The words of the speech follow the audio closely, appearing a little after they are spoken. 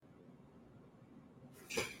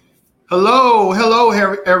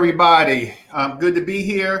Everybody. Good to be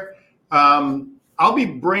here. I'll be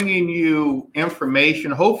bringing you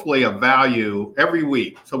information, hopefully of value, every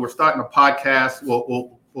week. So we're starting a podcast.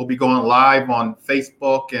 We'll be going live on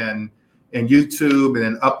Facebook and YouTube, and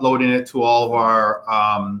then uploading it to all of our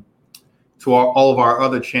all of our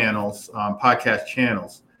other channels, podcast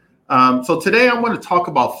channels. So today I want to talk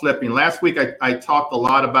about flipping. Last week I talked a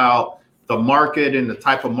lot about the market and the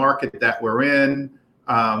type of market that we're in.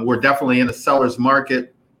 We're definitely in a seller's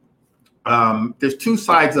market. There's two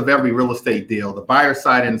sides of every real estate deal, the buyer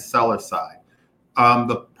side and the seller side.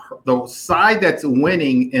 The side that's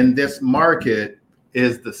winning in this market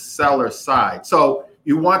is the seller side. So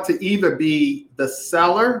you want to either be the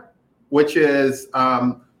seller, which is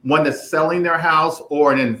one that's selling their house,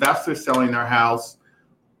 or an investor selling their house,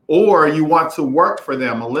 or you want to work for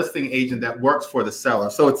them, a listing agent that works for the seller.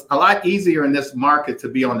 So it's a lot easier in this market to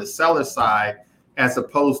be on the seller side as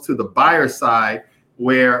opposed to the buyer side,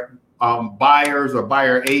 where buyers or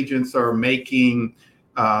buyer agents are making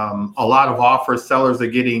a lot of offers. Sellers are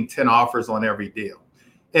getting 10 offers on every deal.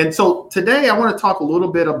 And so today I want to talk a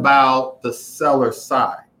little bit about the seller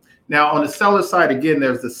side. Now, on the seller side, again,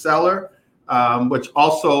 there's the seller, which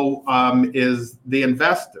also is the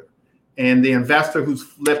investor, and the investor who's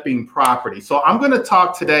flipping property. So I'm going to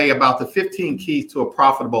talk today about the 15 keys to a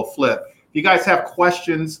profitable flip. If you guys have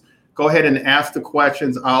questions, go ahead and ask the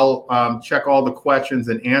questions. I'll check all the questions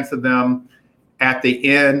and answer them at the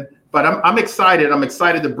end. But I'm excited. I'm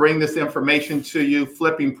excited to bring this information to you.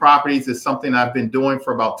 Flipping properties is something I've been doing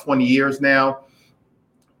for about 20 years now.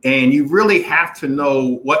 And you really have to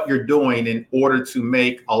know what you're doing in order to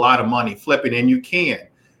make a lot of money flipping, and you can.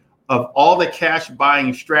 Of all the cash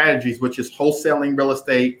buying strategies, which is wholesaling real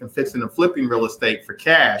estate and fixing and flipping real estate for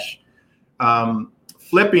cash,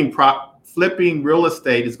 flipping real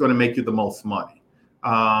estate is going to make you the most money,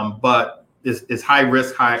 but it's high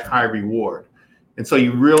risk, high reward. And so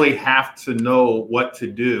you really have to know what to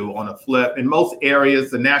do on a flip. In most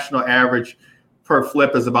areas, the national average per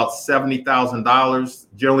flip is about $70,000.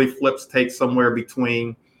 Generally, flips take somewhere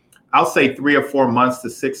between, I'll say, 3 or 4 months to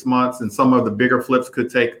 6 months, and some of the bigger flips could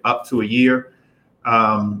take up to a year.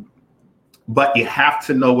 But you have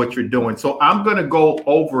to know what you're doing. So I'm going to go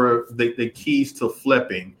over the keys to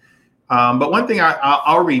flipping. But one thing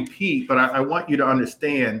I'll repeat, but I want you to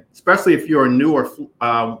understand, especially if you're a newer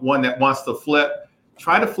one that wants to flip,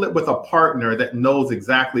 try to flip with a partner that knows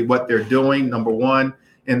exactly what they're doing, number one.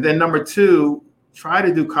 And then number two, try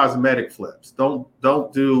to do cosmetic flips.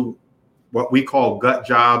 Don't do what we call gut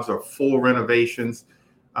jobs or full renovations.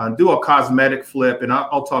 Do a cosmetic flip, and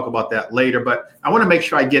I'll talk about that later. But I want to make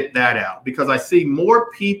sure I get that out, because I see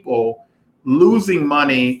more people losing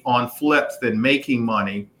money on flips than making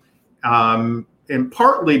money. And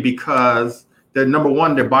partly because they're, number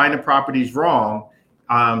one, they're buying the properties wrong.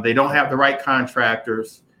 They don't have the right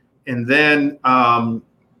contractors. And then buying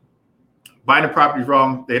the properties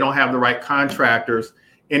wrong, they don't have the right contractors.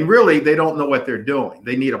 And really, they don't know what they're doing.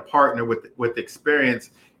 They need a partner with experience.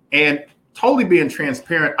 And totally being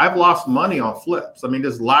transparent, I've lost money on flips. I mean,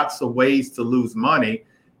 there's lots of ways to lose money.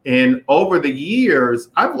 And over the years,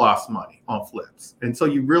 I've lost money on flips. And so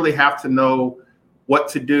you really have to know what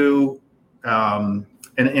to do. And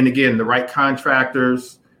again, the right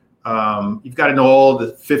contractors. You've got to know all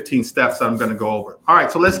the 15 steps that I'm going to go over. All right,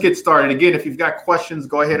 so let's get started. Again, if you've got questions,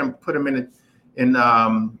 go ahead and put them in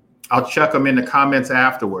I'll check them in the comments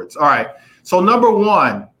afterwards. All right, so number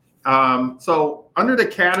one, so under the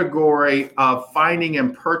category of finding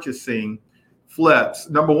and purchasing flips,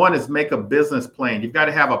 number one is make a business plan. You've got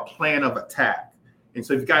to have a plan of attack. And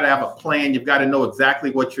so you've got to have a plan. You've got to know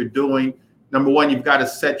exactly what you're doing. Number one, you've got to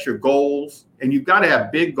set your goals, and you've got to have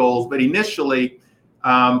big goals. But initially,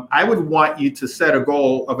 I would want you to set a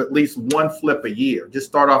goal of at least one flip a year. Just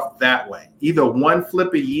start off that way. Either one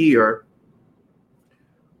flip a year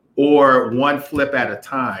or one flip at a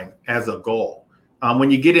time as a goal.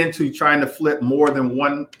 When you get into trying to flip more than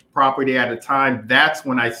one property at a time, that's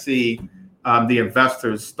when I see the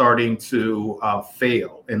investors starting to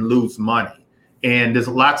fail and lose money. And there's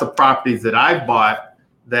lots of properties that I've bought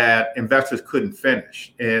that investors couldn't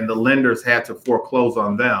finish, and the lenders had to foreclose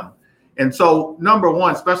on them. And so, number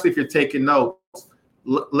one, especially if you're taking notes,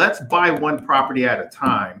 let's buy one property at a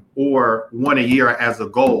time or one a year as a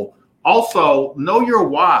goal. Also, know your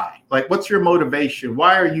why. Like, what's your motivation?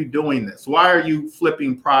 Why are you doing this? Why are you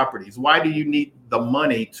flipping properties? Why do you need the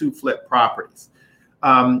money to flip properties?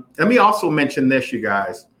 Let me also mention this, you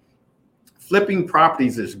guys. Flipping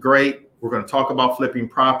properties is great. We're going to talk about flipping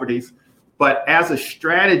properties. But as a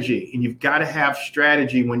strategy, and you've got to have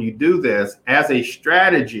strategy when you do this, as a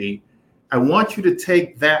strategy, I want you to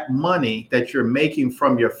take that money that you're making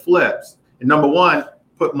from your flips and number one,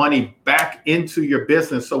 put money back into your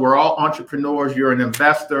business. So we're all entrepreneurs. You're an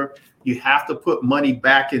investor. You have to put money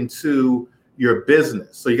back into your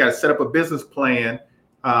business. So you got to set up a business plan,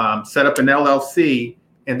 set up an LLC,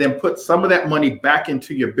 and then put some of that money back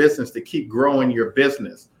into your business to keep growing your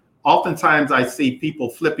business. Oftentimes I see people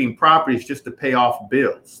flipping properties just to pay off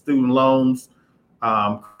bills, student loans,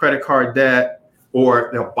 credit card debt, or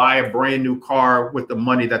they'll buy a brand new car with the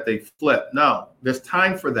money that they flip. No, there's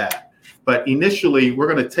time for that. But initially, we're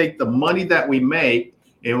going to take the money that we make,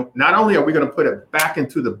 and not only are we going to put it back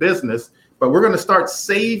into the business, but we're going to start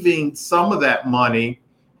saving some of that money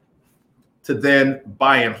to then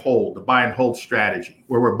buy and hold, the buy and hold strategy,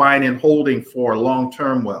 where we're buying and holding for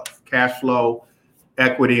long-term wealth, cash flow,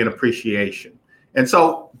 equity, and appreciation. And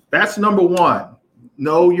so that's number one.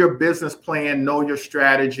 Know your business plan, know your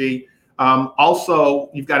strategy.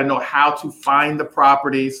 Also, you've got to know how to find the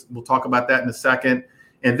properties. We'll talk about that in a second.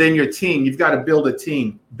 And then your team, you've got to build a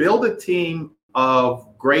team. Build a team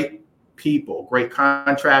of great people, great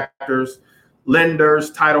contractors,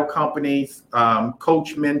 lenders, title companies,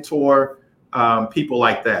 coach, mentor, people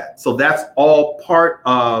like that. So that's all part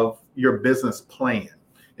of your business plan.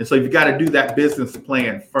 And so you've got to do that business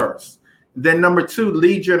plan first. Then number two,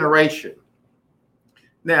 lead generation.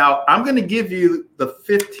 Now, I'm going to give you the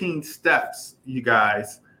 15 steps, you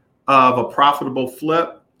guys, of a profitable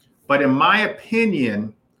flip. But in my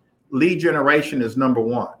opinion, lead generation is number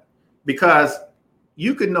one, because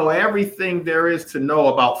you could know everything there is to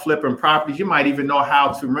know about flipping properties. You might even know how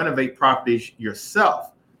to renovate properties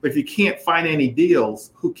yourself. But if you can't find any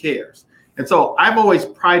deals, who cares? And so I've always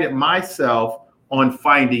prided myself on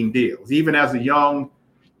finding deals. Even as a young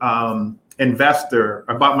investor,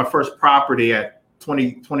 I bought my first property at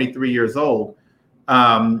 23 years old.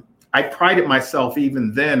 I prided myself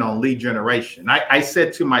even then on lead generation. I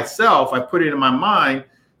said to myself, I put it in my mind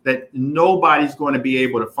that nobody's going to be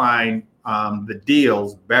able to find the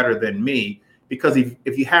deals better than me, because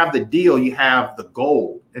if you have the deal, you have the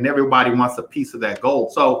gold, and everybody wants a piece of that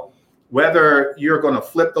gold. So whether you're going to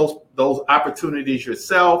flip those opportunities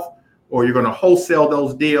yourself or you're going to wholesale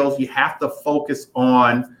those deals, you have to focus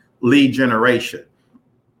on lead generation.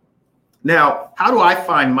 Now, how do I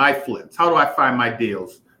find my flips? How do I find my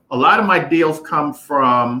deals? A lot of my deals come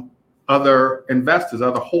from other investors,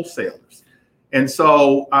 other wholesalers. And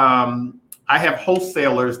so I have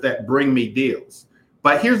wholesalers that bring me deals.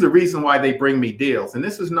 But here's the reason why they bring me deals. And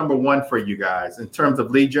this is number one for you guys in terms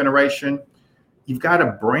of lead generation. You've got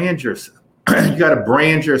to brand yourself. You got to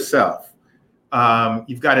brand yourself.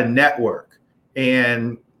 You've got to network.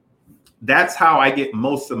 And that's how I get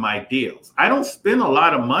most of my deals. I don't spend a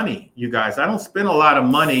lot of money, you guys. I don't spend a lot of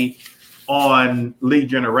money on lead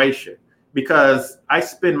generation, because I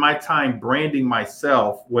spend my time branding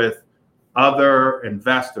myself with other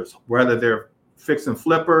investors, whether they're fix and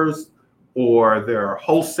flippers or they're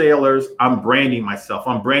wholesalers. I'm branding myself.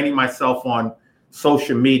 I'm branding myself on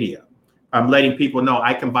social media. I'm letting people know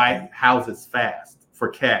I can buy houses fast for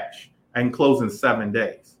cash. I can close in 7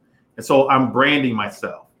 days. And so I'm branding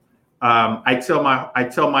myself. I tell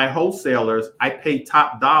my wholesalers I pay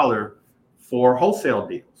top dollar for wholesale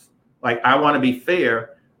deals. Like, I want to be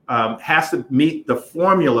fair, has to meet the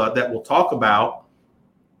formula that we'll talk about,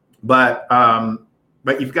 but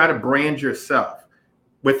you've got to brand yourself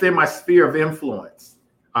within my sphere of influence.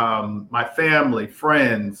 My family,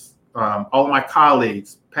 friends, all my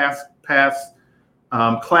colleagues, past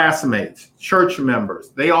classmates, church members,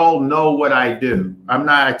 they all know what I do.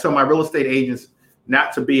 I tell my real estate agents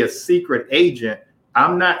not to be a secret agent.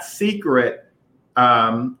 I'm not secret.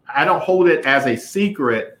 I don't hold it as a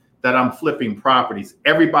secret that I'm flipping properties.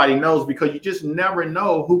 Everybody knows, because you just never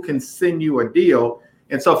know who can send you a deal.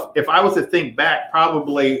 And so if I was to think back,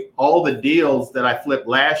 probably all the deals that I flipped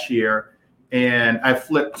last year, and I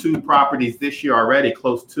flipped 2 properties this year already,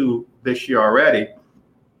 close to this year already,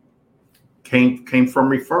 came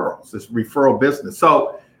from referrals. It's referral business.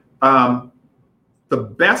 So the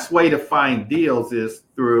best way to find deals is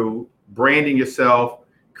through branding yourself,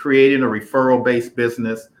 creating a referral-based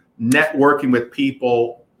business, networking with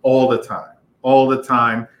people all the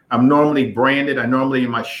time. I'm normally branded. I normally, in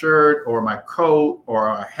my shirt or my coat or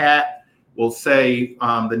a hat, will say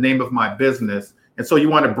the name of my business. And so you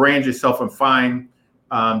want to brand yourself and find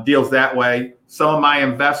deals that way. Some of my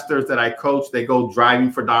investors that I coach, they go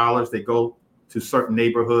driving for dollars. They go to certain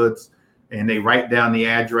neighborhoods and they write down the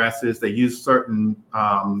addresses. They use certain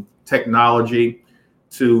technology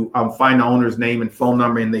to find the owner's name and phone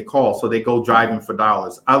number, and they call. So they go driving for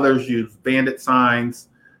dollars. Others use bandit signs,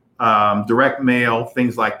 direct mail,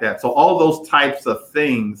 things like that. So all those types of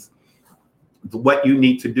things what you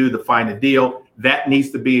need to do to find a deal. That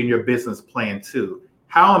needs to be in your business plan too.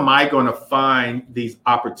 How am I going to find these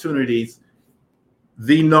opportunities?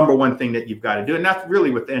 The number one thing that you've got to do, and that's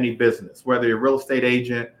really with any business, whether you're a real estate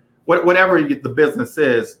agent, whatever the business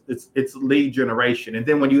is, it's lead generation. And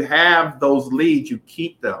then when you have those leads, you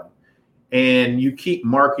keep them and you keep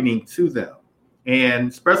marketing to them. And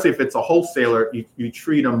especially if it's a wholesaler, you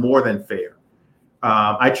treat them more than fair.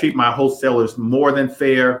 I treat my wholesalers more than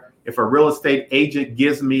fair. If a real estate agent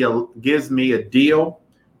gives me a deal,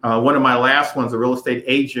 one of my last ones, a real estate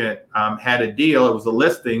agent had a deal. It was a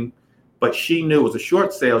listing, but she knew it was a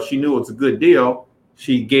short sale. She knew it was a good deal.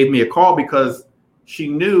 She gave me a call because she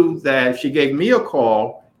knew that if she gave me a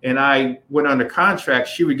call and I went under contract,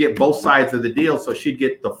 she would get both sides of the deal. So she'd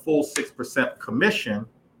get the full 6% commission.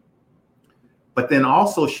 But then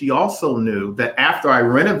also, she also knew that after I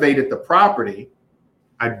renovated the property,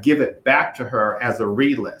 I'd give it back to her as a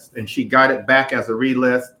relist. And she got it back as a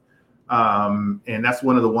relist. And that's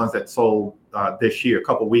one of the ones that sold this year, a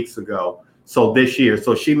couple of weeks ago. So this year,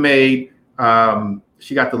 so she made,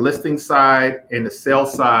 she got the listing side and the sale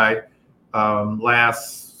side I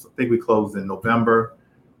think we closed in November.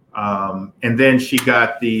 And then she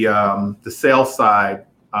got the sale side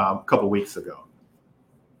a couple of weeks ago.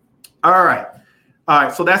 All right.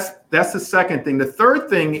 So that's the second thing. The third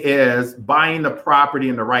thing is buying the property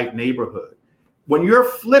in the right neighborhood. When you're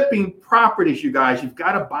flipping properties, you guys, you've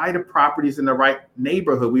got to buy the properties in the right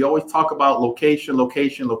neighborhood. We always talk about location,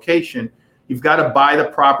 location, location. You've got to buy the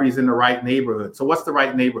properties in the right neighborhood. So what's the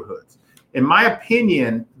right neighborhoods? In my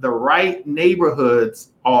opinion, the right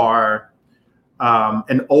neighborhoods are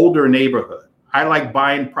an older neighborhood. I like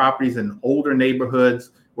buying properties in older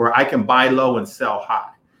neighborhoods where I can buy low and sell high.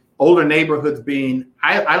 Older neighborhoods being,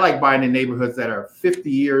 I like buying in neighborhoods that are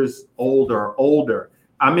 50 years old or older.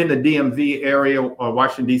 I'm in the DMV area or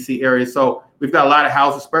Washington, D.C. area. So we've got a lot of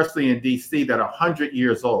houses, especially in D.C., that are 100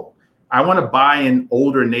 years old. I want to buy in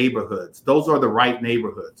older neighborhoods. Those are the right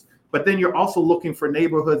neighborhoods. But then you're also looking for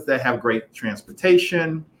neighborhoods that have great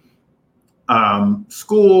transportation,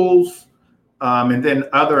 schools, and then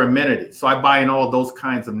other amenities. So I buy in all those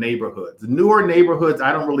kinds of neighborhoods. Newer neighborhoods,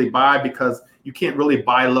 I don't really buy because you can't really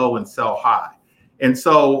buy low and sell high. And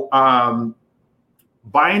so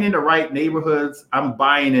buying in the right neighborhoods, I'm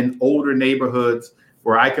buying in older neighborhoods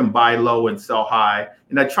where I can buy low and sell high.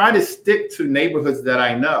 And I try to stick to neighborhoods that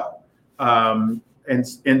I know.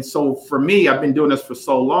 And so for me, I've been doing this for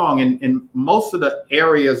so long, and in most of the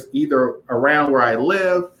areas, either around where I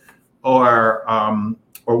live or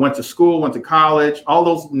went to school, went to college, all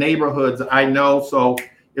those neighborhoods I know. So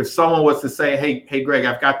if someone was to say, hey, Greg,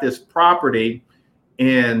 I've got this property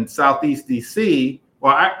in Southeast DC,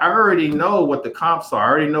 well, I already know what the comps are. I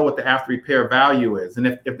already know what the after repair value is. And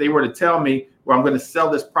if they were to tell me, well, I'm going to sell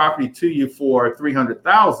this property to you for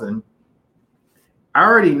 $300,000, I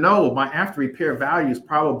already know my after repair value is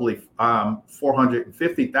probably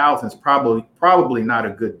 $450,000. Is probably not a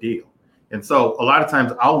good deal. And so a lot of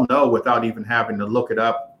times I'll know without even having to look it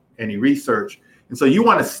up, any research. And so you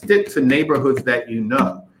want to stick to neighborhoods that you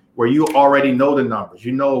know, where you already know the numbers.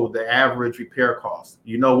 You know the average repair cost.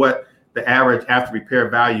 You know what the average after repair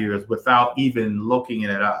value is without even looking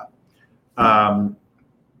it up. All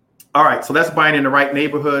right, so that's buying in the right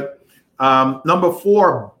neighborhood. Number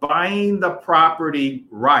 4, buying the property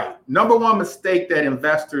right. Number one mistake that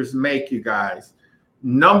investors make, you guys.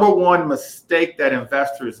 Number one mistake that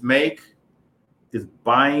investors make is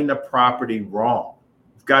buying the property wrong.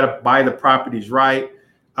 You've got to buy the properties right.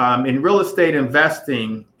 In real estate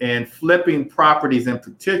investing and flipping properties in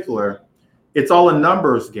particular, it's all a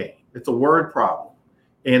numbers game. It's a word problem.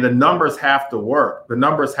 And the numbers have to work. The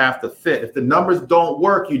numbers have to fit. If the numbers don't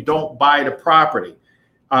work, you don't buy the property.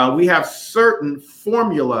 We have certain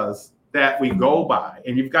formulas that we go by,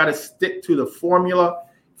 and you've got to stick to the formula.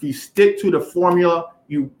 If you stick to the formula,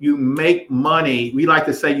 you make money. We like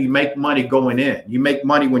to say you make money going in. You make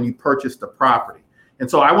money when you purchase the property. And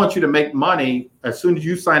so I want you to make money as soon as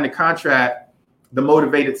you sign the contract, the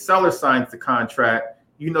motivated seller signs the contract,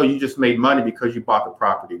 you know you just made money because you bought the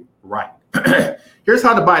property right. Here's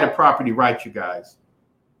how to buy the property right, you guys.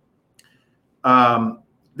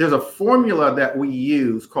 There's a formula that we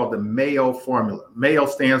use called the Mayo formula. Mayo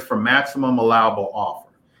stands for maximum allowable offer.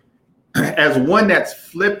 As one that's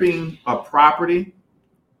flipping a property,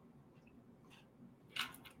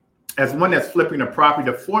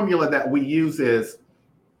 the formula that we use is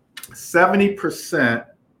 70%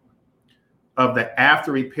 of the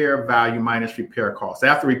after repair value minus repair costs.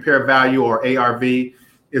 After repair value, or ARV,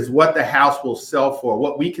 is what the house will sell for,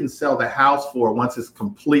 what we can sell the house for once it's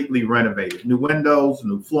completely renovated. New windows,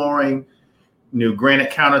 new flooring, new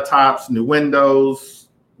granite countertops, new windows,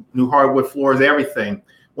 new hardwood floors, everything.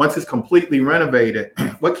 Once it's completely renovated,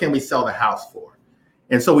 what can we sell the house for?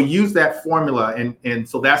 And so we use that formula, and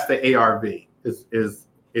so that's the ARV is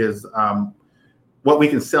what we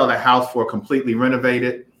can sell the house for completely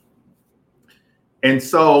renovated. And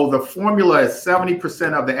so the formula is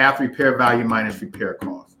 70% of the after repair value minus repair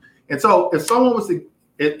costs. And so if someone was to,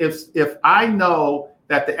 if I know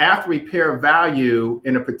that the after repair value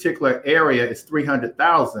in a particular area is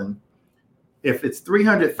 300,000, if it's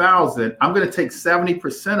 300,000, I'm going to take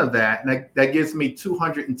 70% of that, and that gives me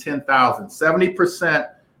 210,000. 70%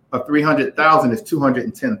 of 300,000 is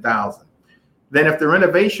 210,000. Then if the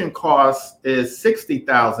renovation cost is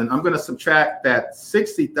 60,000, I'm going to subtract that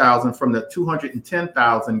 60,000 from the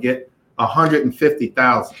 210,000, get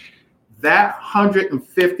 150,000. That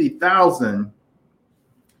 150,000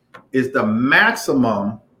 is the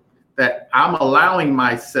maximum that I'm allowing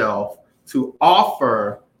myself to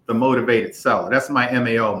offer the motivated seller. That's my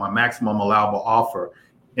MAO, my maximum allowable offer.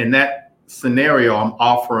 In that scenario, I'm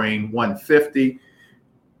offering 150.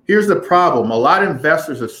 Here's the problem. A lot of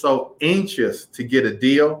investors are so anxious to get a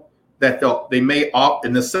deal that they may opt,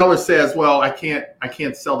 and the seller says, well, I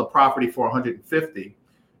can't sell the property for 150.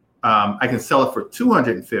 I can sell it for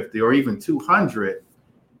 250 or even 200.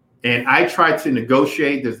 And I try to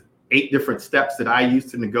negotiate. There's 8 different steps that I use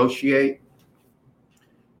to negotiate.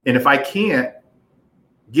 And if I can't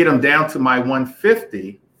get them down to my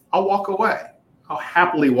 150, I'll walk away. I'll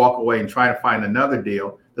happily walk away and try to find another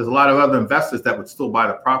deal. There's a lot of other investors that would still buy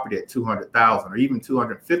the property at 200,000 or even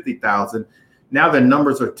 250,000. Now the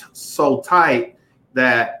numbers are so tight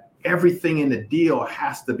that everything in the deal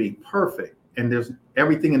has to be perfect. And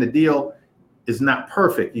everything in the deal is not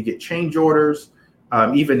perfect. You get change orders.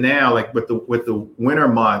 Even now, like with the winter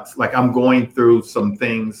months, like I'm going through some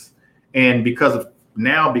things, and because of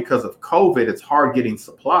COVID, it's hard getting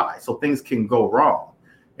supply. So things can go wrong.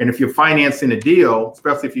 And if you're financing a deal,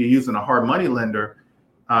 especially if you're using a hard money lender,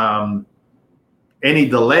 any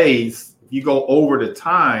delays, if you go over the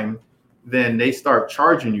time, then they start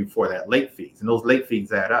charging you for that late fees, and those late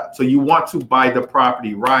fees add up. So you want to buy the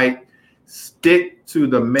property right, stick to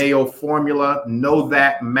the Mayo formula, know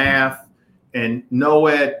that math, and know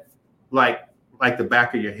it like the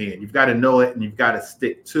back of your hand. You've got to know it and you've got to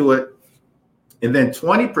stick to it. And then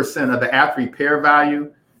 20% of the after repair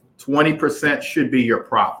value, 20% should be your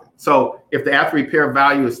profit. So if the after repair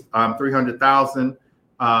value is 300,000,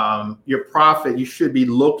 your profit, you should be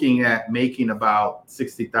looking at making about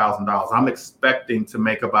 $60,000. I'm expecting to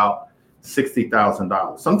make about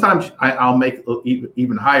 $60,000. Sometimes I'll make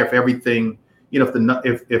even higher if everything,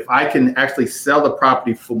 if I can actually sell the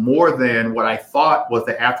property for more than what I thought was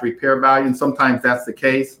the after repair value. And sometimes that's the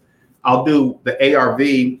case. I'll do the ARV.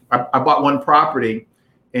 I bought one property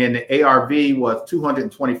and the ARV was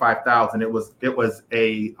 225,000. It was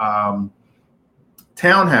a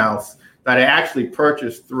townhouse that I actually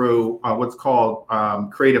purchased through what's called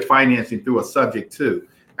creative financing through a subject to.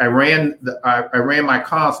 I ran my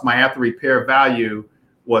comps. My after repair value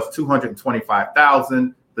was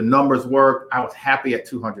 225,000. The numbers worked. I was happy at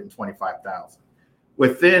 225,000.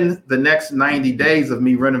 Within the next 90 days of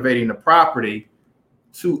me renovating the property,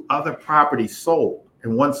 2 other properties sold,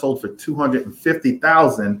 and one sold for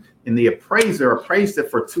 250,000, and the appraiser appraised it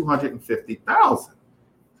for 250,000.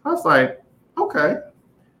 I was like, okay.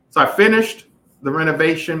 So I finished the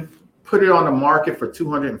renovation, put it on the market for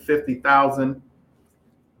 250,000,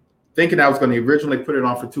 thinking I was going to originally put it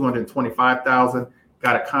on for 225,000.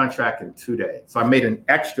 Got a contract in 2 days. So I made an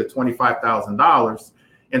extra $25,000.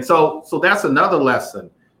 And so that's another lesson.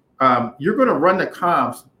 You're going to run the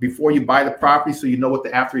comps before you buy the property, so you know what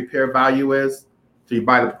the after repair value is, so you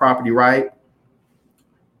buy the property right.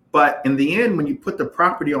 But in the end, when you put the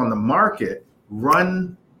property on the market,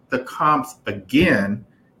 run the comps again,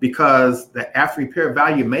 because the after repair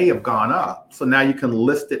value may have gone up. So now you can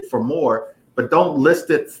list it for more, but don't list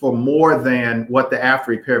it for more than what the after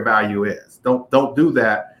repair value is. Don't do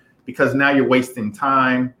that, because now you're wasting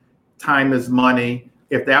time. Time is money.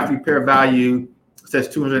 If the after repair value says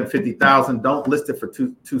 250,000, don't list it for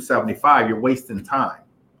 275. You're wasting time.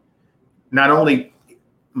 Not only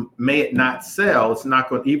may it not sell, it's not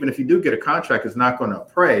going, even if you do get a contract, it's not going to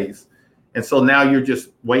appraise. And so now you're just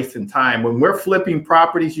wasting time. When we're flipping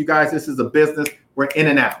properties, you guys, this is a business. We're in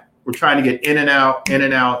and out. We're trying to get in and out, in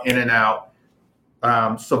and out, in and out.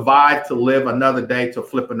 Survive to live another day to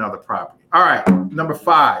flip another property. All right, number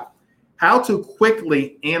 5, how to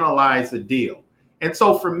quickly analyze a deal. And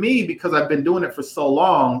so for me, because I've been doing it for so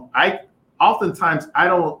long, a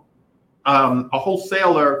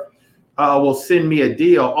wholesaler will send me a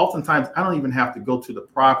deal. Oftentimes I don't even have to go to the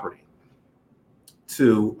property.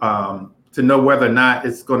 to know whether or not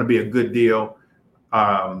it's going to be a good deal.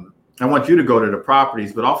 I want you to go to the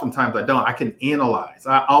properties, but oftentimes I don't. I can analyze.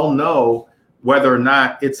 I'll know whether or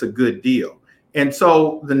not it's a good deal. And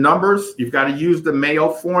so the numbers, you've got to use the Mayo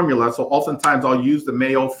formula. So oftentimes I'll use the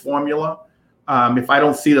Mayo formula. If I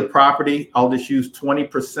don't see the property, I'll just use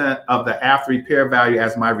 20% of the after repair value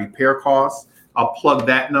as my repair costs. I'll plug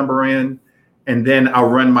that number in, and then I'll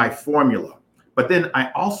run my formula. But then I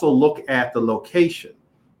also look at the location.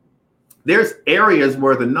 There's areas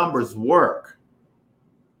where the numbers work.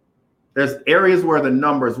 There's areas where the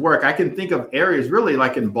numbers work. I can think of areas really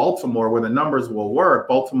like in Baltimore where the numbers will work,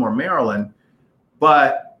 Baltimore, Maryland,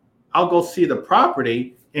 but I'll go see the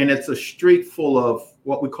property and it's a street full of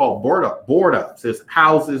what we call board ups. There's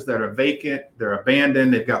houses that are vacant, they're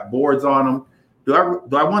abandoned, they've got boards on them. Do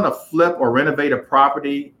I want to flip or renovate a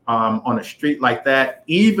property on a street like that,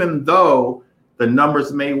 even though the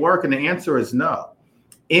numbers may work? And the answer is no.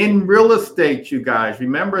 In real estate, you guys,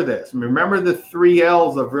 remember this. Remember the 3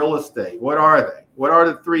 L's of real estate. What are they? What are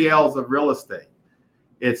the 3 L's of real estate?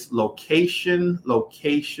 It's location,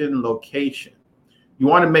 location, location. You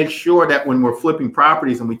want to make sure that when we're flipping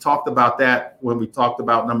properties, and we talked about that when we talked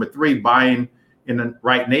about number 3, buying in the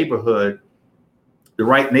right neighborhood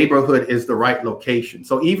is the right location.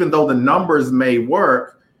 So even though the numbers may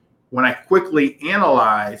work, when I quickly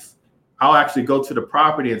analyze, I'll actually go to the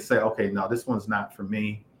property and say, okay, no, this one's not for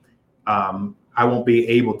me. I won't be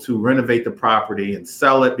able to renovate the property and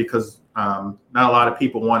sell it because not a lot of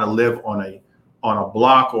people want to live on a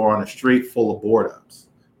block or on a street full of board ups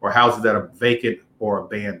or houses that are vacant or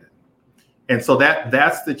abandoned. And so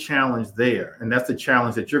that's the challenge there. And that's the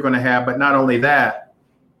challenge that you're going to have. But not only that,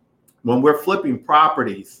 when we're flipping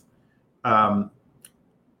properties,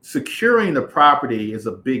 securing the property is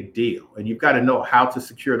a big deal, and you've got to know how to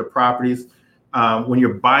secure the properties. When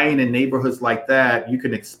you're buying in neighborhoods like that, you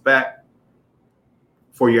can expect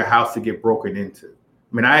for your house to get broken into.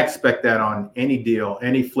 I mean, I expect that on any deal,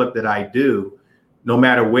 any flip that I do, no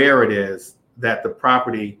matter where it is, that the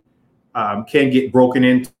property can get broken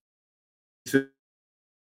into.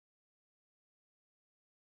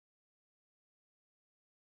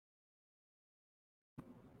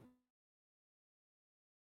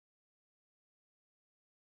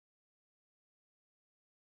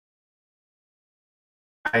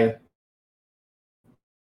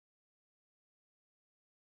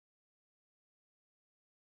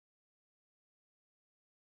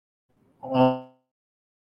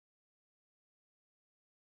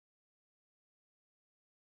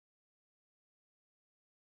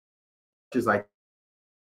 As I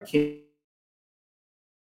can.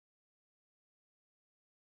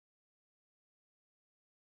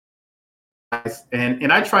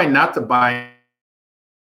 And I try not to buy.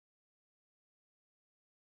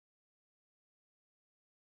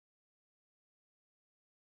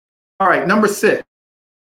 All right, number 6.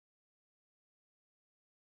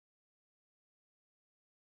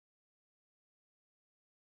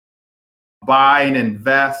 Buy and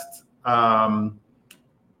invest, no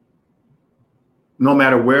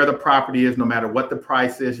matter where the property is, no matter what the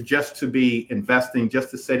price is, just to be investing, just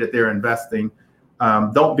to say that they're investing.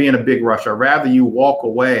 Don't be in a big rush. I'd rather you walk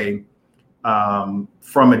away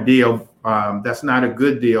from a deal that's not a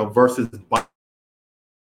good deal versus buying.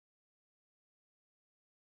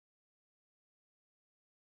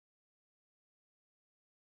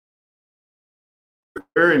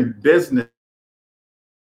 We're in business.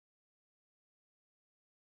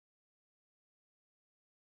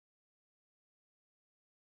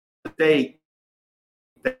 State.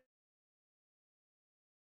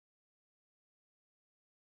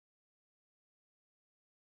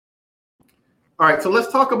 All right, so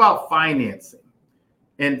let's talk about financing.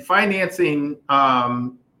 And financing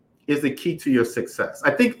is the key to your success.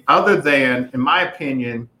 I think in my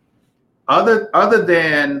opinion, other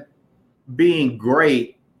than being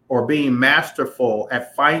great or being masterful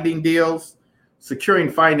at finding deals, securing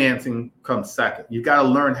financing comes second. You got to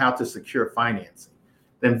learn how to secure financing.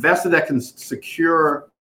 The investor that can secure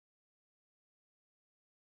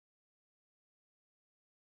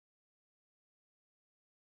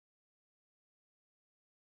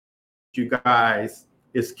you guys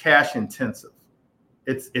is cash intensive.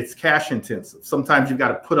 It's cash intensive. Sometimes you got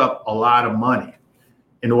to put up a lot of money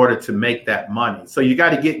in order to make that money. So you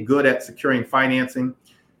got to get good at securing financing.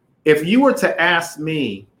 If you were to ask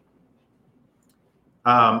me,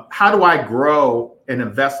 how do I grow an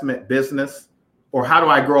investment business, or how do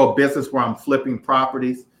I grow a business where I'm flipping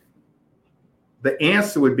properties? The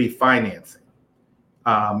answer would be financing,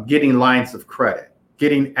 getting lines of credit,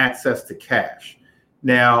 getting access to cash.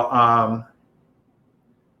 Now,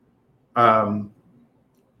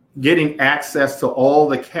 getting access to all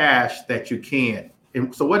the cash that you can.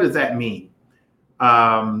 And so what does that mean?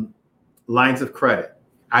 Lines of credit.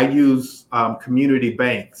 I use community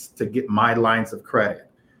banks to get my lines of credit.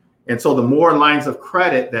 And so the more lines of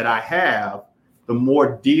credit that I have, the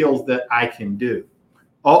more deals that I can do.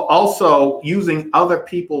 Also, using other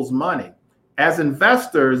people's money. As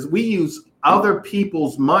investors, we use other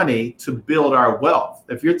people's money to build our wealth.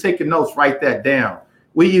 If you're taking notes, write that down.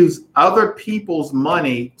 We use other people's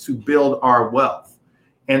money to build our wealth.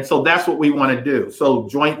 And so that's what we want to do. So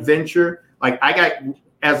joint venture, like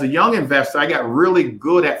as a young investor, I got really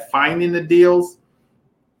good at finding the deals.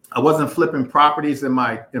 I wasn't flipping properties I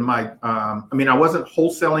wasn't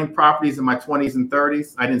wholesaling properties in my 20s and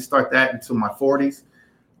 30s. I didn't start that until my 40s.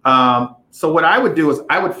 So what I would do is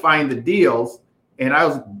I would find the deals, and I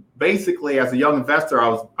was basically, as a young investor, I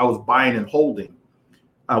was buying and holding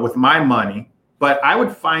with my money. But I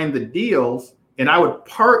would find the deals, and I would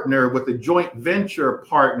partner with a joint venture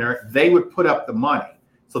partner. They would put up the money.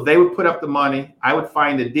 So they would put up the money. I would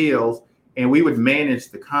find the deals, and we would manage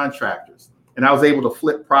the contractors. And I was able to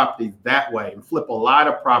flip properties that way and flip a lot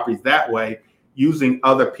of properties that way using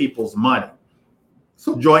other people's money.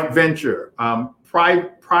 So joint venture,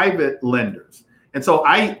 private lenders. And so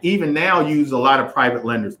I even now use a lot of private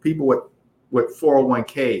lenders, people with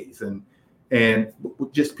 401ks and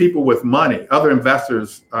just people with money, other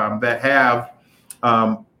investors that have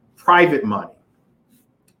private money.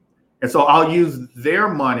 And so I'll use their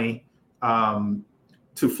money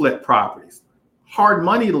to flip properties. Hard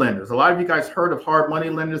money lenders. A lot of you guys heard of hard money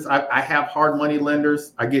lenders. I have hard money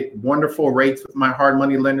lenders. I get wonderful rates with my hard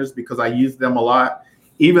money lenders because I use them a lot,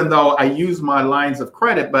 even though I use my lines of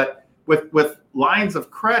credit. But with lines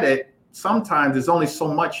of credit, sometimes there's only so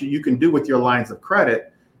much you can do with your lines of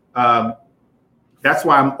credit. That's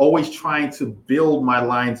why I'm always trying to build my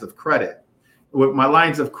lines of credit. With my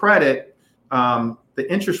lines of credit, the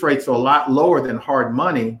interest rates are a lot lower than hard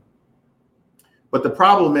money. But the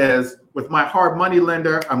problem is with my hard money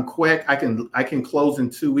lender, I'm quick. I can close in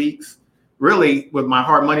 2 weeks. Really, with my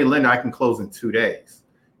hard money lender, I can close in 2 days.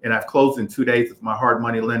 And I've closed in 2 days with my hard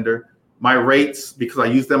money lender. My rates, because I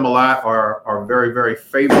use them a lot, are very, very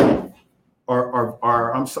favorable.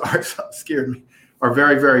 I'm sorry, scared me. Are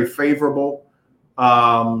very, very favorable.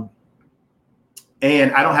 And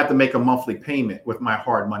I don't have to make a monthly payment with my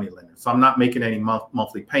hard money lender. So I'm not making any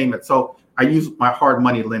monthly payment. So I use my hard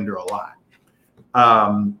money lender a lot.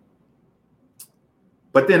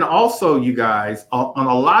 But then also, you guys, on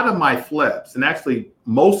a lot of my flips, and actually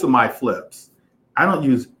most of my flips, I don't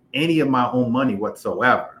use any of my own money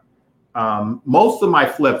whatsoever. Most of my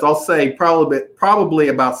flips, I'll say probably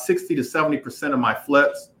about 60 to 70% of my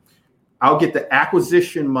flips, I'll get the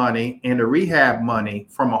acquisition money and the rehab money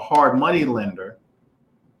from a hard money lender.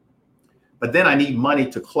 But then I need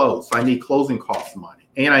money to close. So I need closing costs money,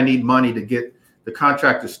 and I need money to get the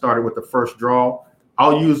contractor started with the first draw.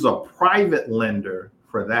 I'll use a private lender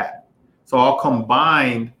for that. So I'll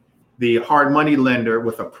combine the hard money lender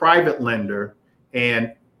with a private lender,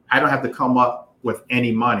 and I don't have to come up with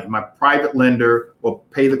any money. My private lender will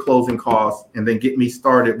pay the closing costs and then get me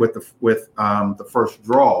started with the first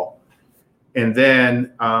draw. And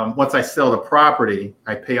then once I sell the property,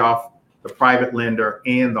 I pay off the private lender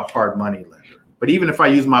and the hard money lender. But even if I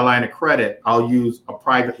use my line of credit, I'll use a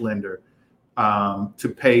private lender to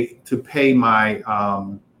pay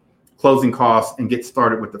my closing costs and get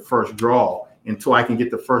started with the first draw until I can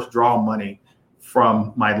get the first draw money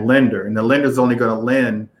from my lender. And the lender's only going to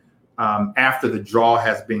lend after the draw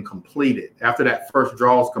has been completed. After that first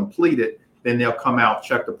draw is completed, then they'll come out,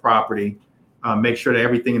 check the property, make sure that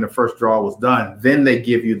everything in the first draw was done. Then they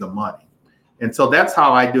give you the money. And so that's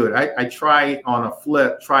how I do it. I try on a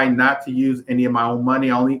flip, try not to use any of my own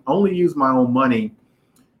money. I only use my own money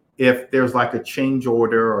if there's like a change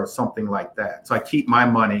order or something like that. So I keep my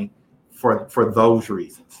money for those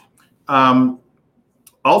reasons.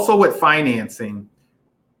 Also with financing,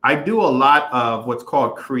 I do a lot of what's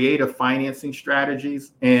called creative financing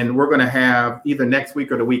strategies. And we're going to have either next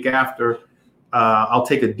week or the week after, I'll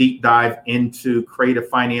take a deep dive into creative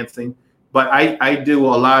financing. But I do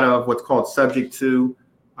a lot of what's called subject to.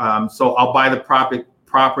 So I'll buy the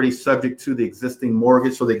property subject to the existing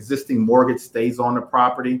mortgage. So the existing mortgage stays on the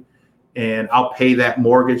property, and I'll pay that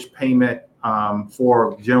mortgage payment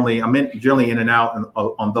for generally in and out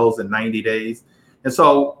on those in 90 days. And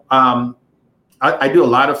so I do a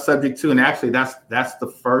lot of subject to, and actually that's the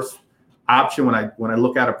first option when I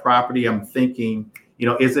look at a property. I'm thinking,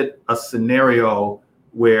 is it a scenario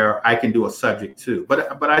where I can do a subject to?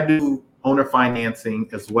 But I do owner financing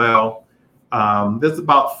as well. There's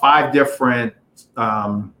about 5 different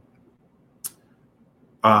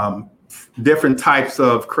different types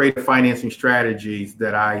of creative financing strategies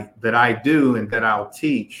that I do and that I'll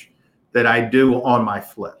teach that I do on my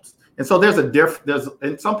flips. And so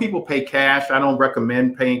and some people pay cash. I don't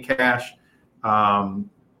recommend paying cash,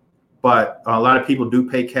 but a lot of people do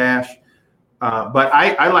pay cash. But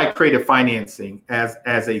I like creative financing as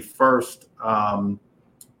a first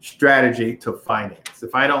strategy to finance.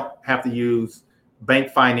 If I don't have to use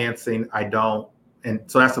bank financing, I don't. And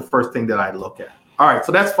so that's the first thing that I look at. All right,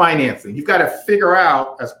 so that's financing. You've got to figure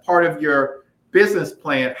out as part of your business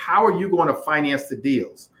plan, how are you going to finance the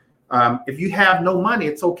deals? If you have no money,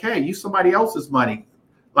 it's okay. Use somebody else's money.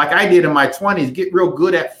 Like I did in my 20s, get real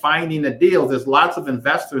good at finding the deals. There's lots of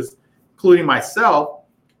investors, including myself,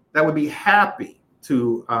 that would be happy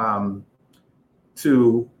to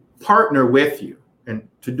partner with you and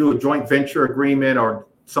to do a joint venture agreement or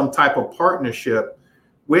some type of partnership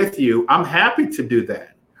with you. I'm happy to do that.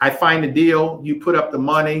 I find a deal, you put up the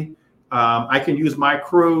money, I can use my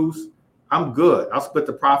crews, I'm good. I'll split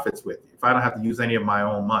the profits with you if I don't have to use any of my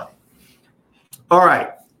own money. All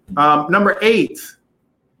right, number 8,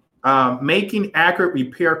 making accurate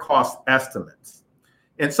repair cost estimates.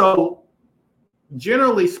 And so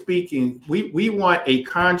generally speaking, we want a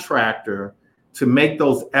contractor to make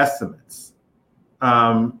those estimates.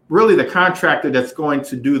 Really the contractor that's going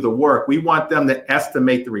to do the work, we want them to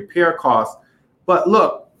estimate the repair costs. But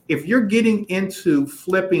look, if you're getting into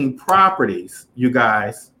flipping properties, you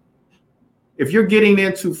guys, if you're getting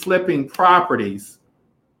into flipping properties,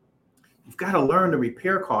 you've got to learn the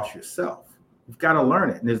repair costs yourself. You've got to learn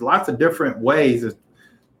it. And there's lots of different ways. There's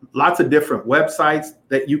lots of different websites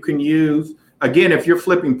that you can use. Again, if you're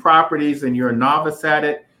flipping properties and you're a novice at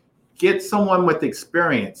it, get someone with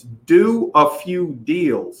experience. Do a few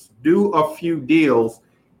deals. Do a few deals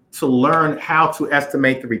to learn how to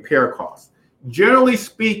estimate the repair costs. Generally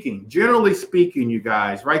speaking, you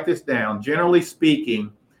guys, write this down. Generally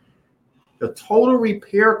speaking, the total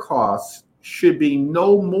repair costs should be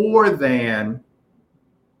no more than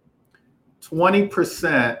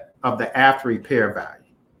 20% of the after repair value,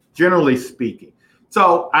 generally speaking.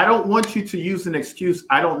 So I don't want you to use an excuse,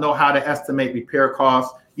 I don't know how to estimate repair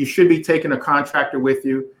costs. You should be taking a contractor with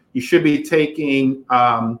you. You should be taking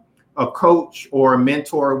a coach or a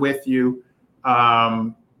mentor with you.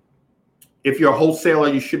 If you're a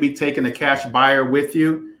wholesaler, you should be taking a cash buyer with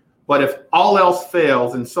you. But if all else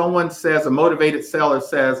fails and someone says, a motivated seller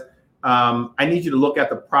says, I need you to look at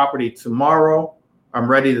the property tomorrow, I'm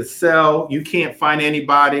ready to sell, you can't find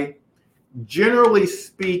anybody, generally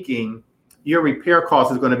speaking, your repair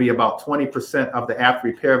cost is going to be about 20% of the after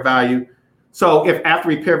repair value. So if after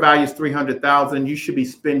repair value is $300,000, you should be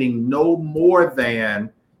spending no more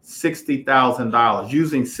than $60,000,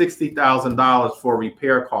 using $60,000 for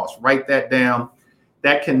repair costs. Write that down.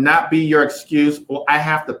 That cannot be your excuse. Well, I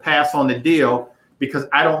have to pass on the deal because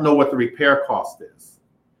I don't know what the repair cost is.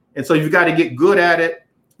 And so you've got to get good at it.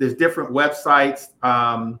 There's different websites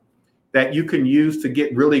that you can use to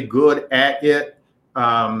get really good at it.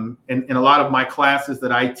 In a lot of my classes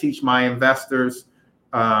that I teach my investors,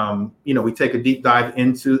 we take a deep dive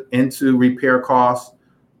into repair costs,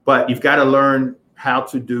 but you've got to learn how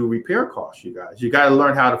to do repair costs, you guys. You got to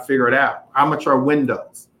learn how to figure it out. How much are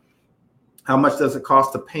windows? How much does it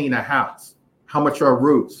cost to paint a house? How much are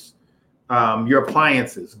roofs? Your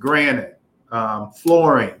appliances, granite,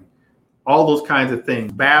 flooring, all those kinds of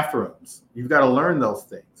things, bathrooms. You've got to learn those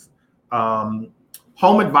things.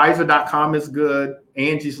 HomeAdvisor.com is good.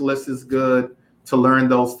 Angie's List is good to learn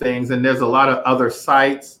those things. And there's a lot of other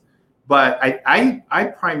sites, but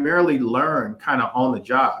I primarily learn kind of on the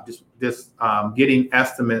job, just getting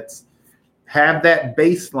estimates, have that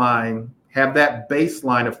baseline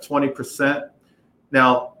of 20%.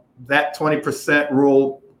 Now that 20%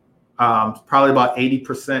 rule is probably about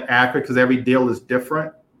 80% accurate because every deal is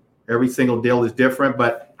different. Every single deal is different,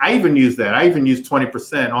 but I even use that. I even use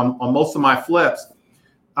 20% on most of my flips.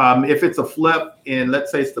 If it's a flip in, let's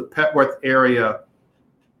say it's the Petworth area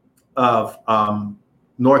of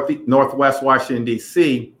Northwest Washington,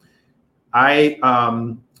 D.C.,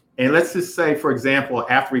 and let's just say, for example,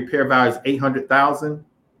 after repair value is $800,000.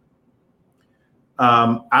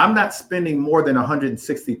 I'm not spending more than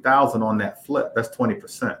 $160,000 on that flip. That's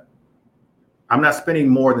 20%. I'm not spending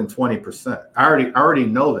more than 20%. I already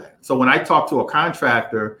know that. So when I talk to a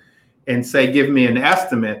contractor and say, give me an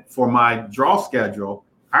estimate for my draw schedule,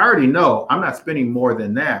 I already know I'm not spending more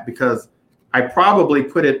than that because I probably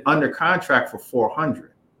put it under contract for $400.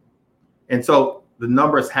 And so the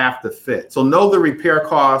numbers have to fit. So know the repair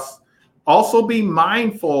costs. Also be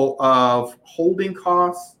mindful of holding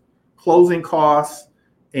costs, closing costs,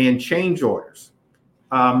 and change orders.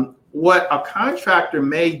 what a contractor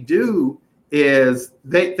may do is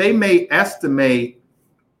they may estimate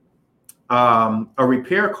a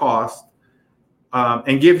repair cost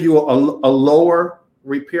and give you a lower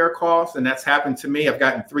repair cost. And that's happened to me. I've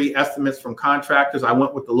gotten 3 estimates from contractors. I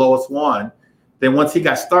went with the lowest one. Then once he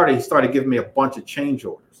got started, he started giving me a bunch of change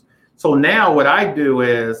orders. So now what I do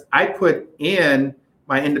is I put in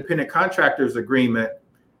my independent contractors agreement,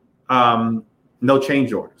 no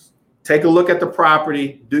change orders. Take a look at the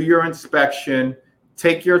property, do your inspection,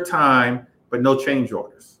 take your time, but no change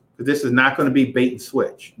orders. This is not going to be bait and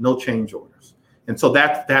switch, no change orders. And so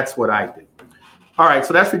that's what I do. All right,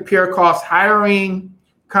 so that's repair costs. Hiring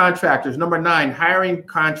contractors. Number 9, hiring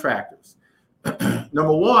contractors.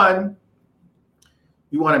 Number 1,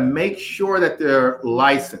 you want to make sure that they're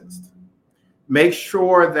licensed. Make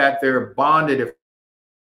sure that they're bonded. If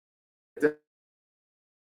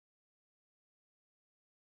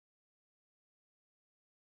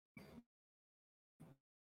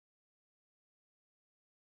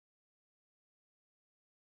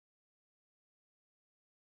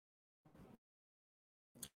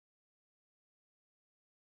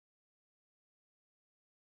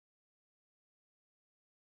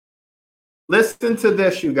listen to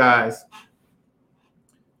this, you guys.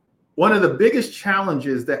 One of the biggest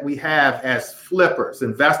challenges that we have as flippers,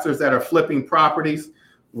 investors that are flipping properties,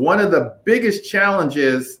 one of the biggest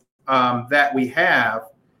challenges that we have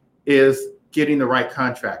is getting the right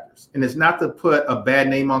contractors. And it's not to put a bad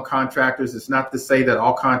name on contractors. It's not to say that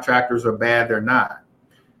all contractors are bad. They're not.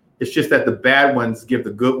 It's just that the bad ones give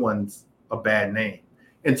the good ones a bad name.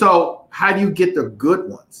 And so how do you get the good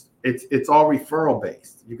ones? It's all referral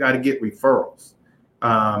based. You got to get referrals.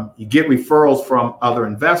 You get referrals from other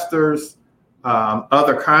investors,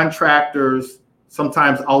 other contractors.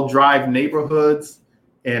 Sometimes I'll drive neighborhoods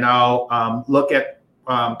and I'll look at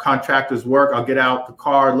contractors' work. I'll get out the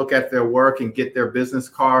car, look at their work, and get their business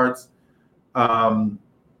cards.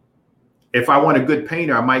 If I want a good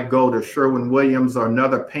painter, I might go to Sherwin-Williams or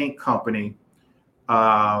another paint company,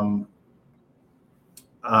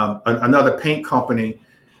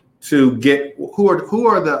 to get who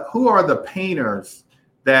are the painters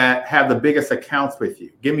that have the biggest accounts with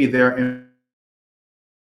you. Give me their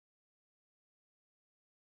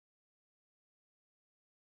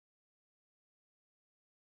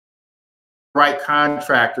right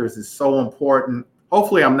contractors is so important.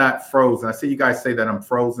 Hopefully I'm not frozen. I see you guys say that I'm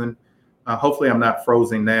frozen. Hopefully I'm not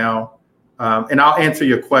frozen now. And I'll answer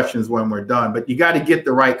your questions when we're done, but you got to get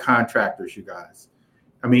the right contractors, you guys.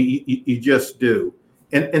 I mean, you just do.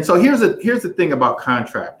 And so here's the thing about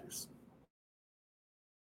contractors.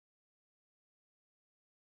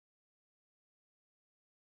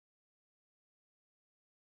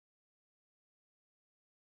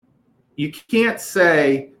 You can't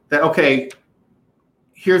say that, okay,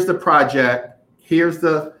 here's the project, here's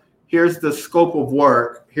the scope of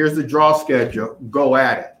work, here's the draw schedule, go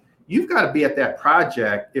at it. You've got to be at that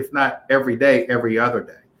project, if not every day, every other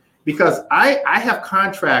day. Because I have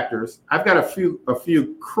contractors, I've got a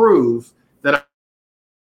few crews that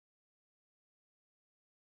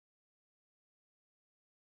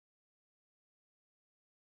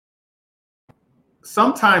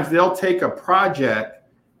sometimes they'll take a project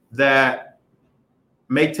that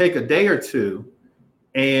may take a day or two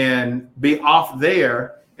and be off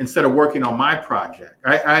there instead of working on my project.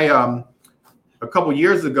 A couple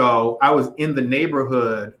years ago, I was in the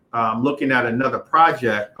neighborhood looking at another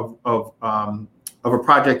project of a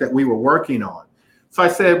project that we were working on. So I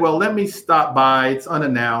said, well, let me stop by. It's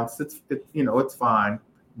unannounced. It's fine.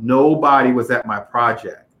 Nobody was at my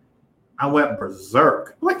project. I went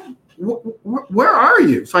berserk. Like, where are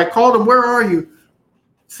you? So I called them, where are you?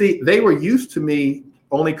 See, they were used to me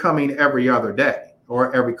only coming every other day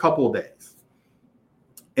or every couple of days.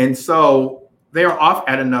 And so they're off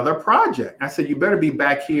at another project. I said, you better be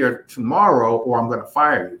back here tomorrow or I'm going to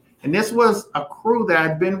fire you. And this was a crew that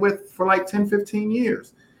I'd been with for like 10, 15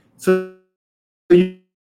 years. So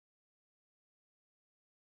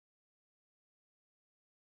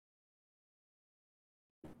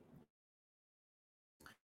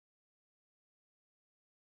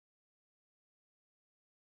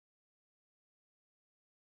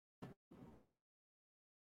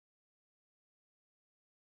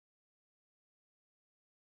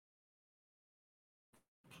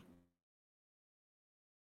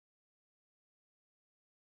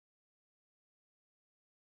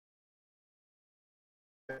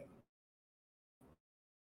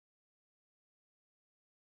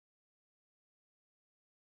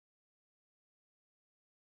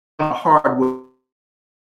hardwood.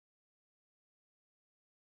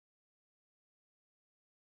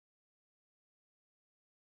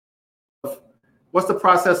 what's the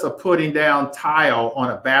process of putting down tile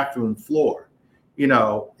on a bathroom floor? You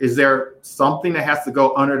know, is there something that has to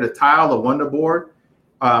go under the tile, the wonder board?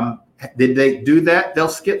 Did they do that? They'll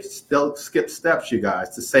skip steps, you guys,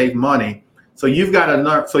 to save money. So you've got to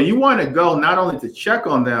learn. So you want to go not only to check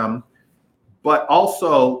on them, but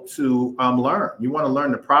also to learn. You want to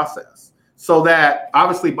learn the process, so that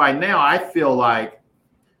obviously by now I feel like,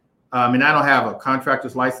 and I don't have a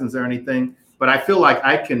contractor's license or anything, but I feel like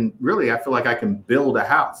I can build a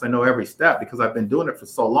house. I know every step because I've been doing it for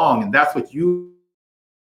so long, and that's what you.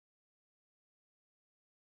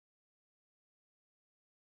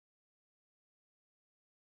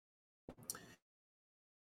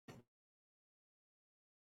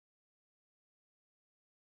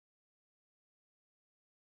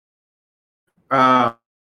 Uh,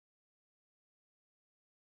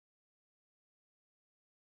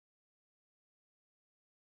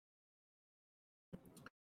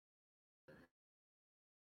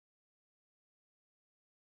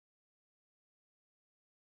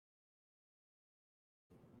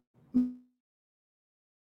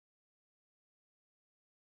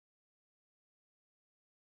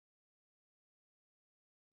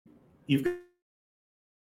 you've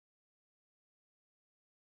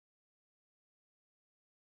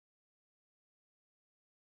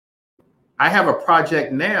I have a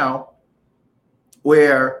project now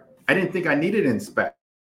where I didn't think I needed inspection.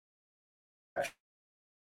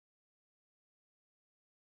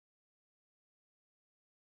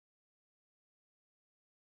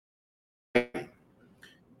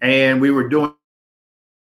 And we were doing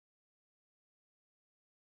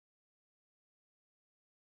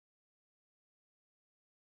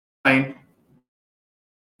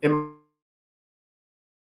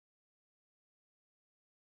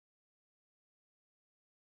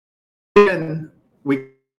in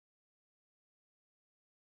we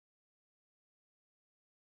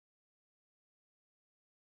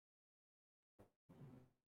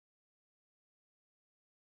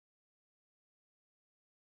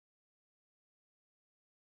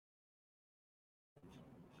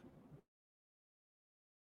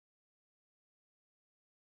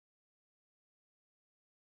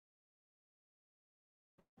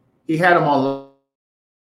he had them on,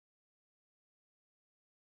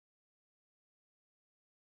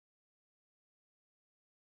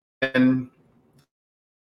 and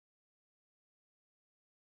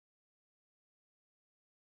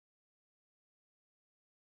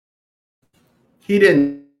he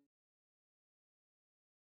didn't.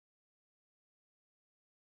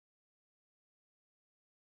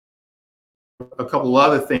 A couple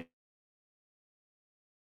other things.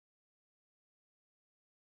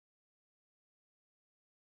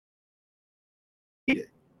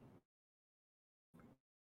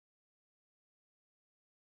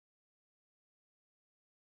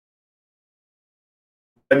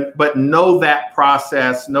 But know that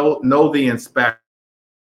process, know the inspection.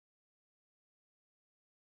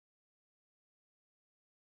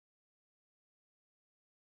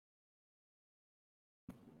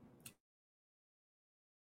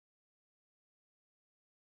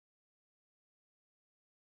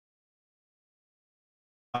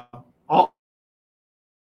 All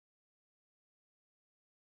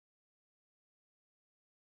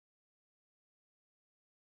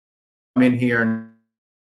I'm in here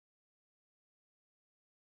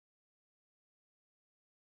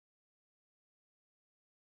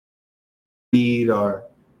need or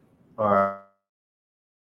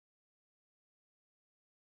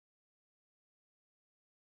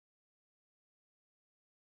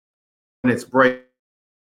when it's break.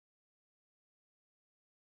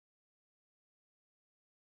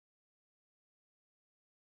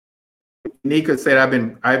 Nika said I've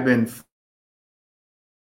been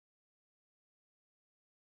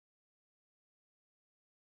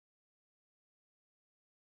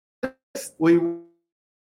we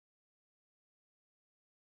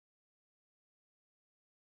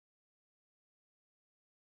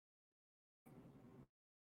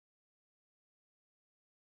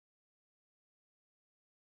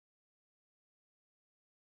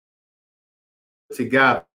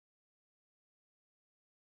together.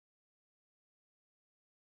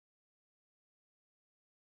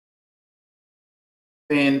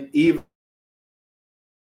 And even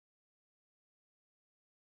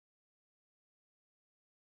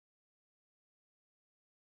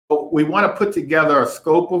we want to put together a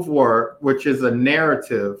scope of work, which is a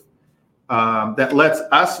narrative that lets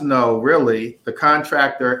us know, really, the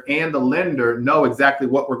contractor and the lender know exactly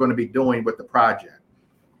what we're going to be doing with the project.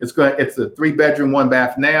 It's a 3-bedroom,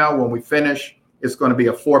 1-bath now. When we finish, it's going to be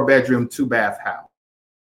a 4-bedroom, 2-bath house.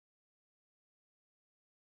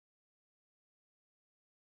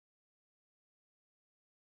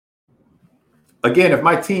 again, if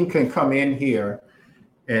my team can come in here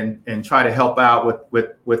and try to help out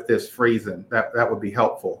with this freezing, that would be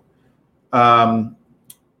helpful. Oh,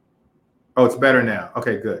 it's better now.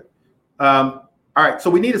 Okay, good. All right, so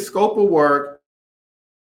we need a scope of work.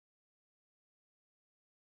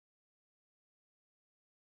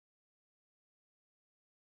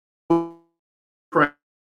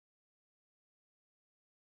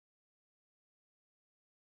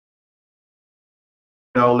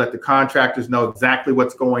 Let the contractors know exactly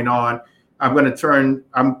what's going on. I'm going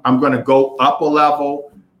to go up a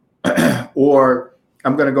level, or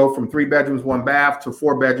I'm going to go from 3 bedrooms, 1 bath to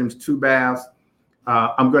 4 bedrooms, 2 baths.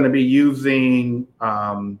 I'm going to be using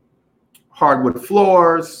hardwood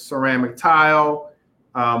floors, ceramic tile,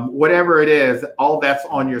 whatever it is, all that's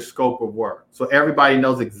on your scope of work. So everybody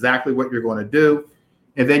knows exactly what you're going to do.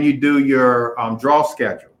 And then you do your draw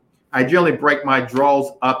schedule. I generally break my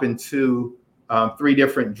draws up into 3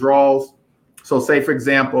 different draws. So say, for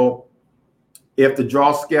example, if the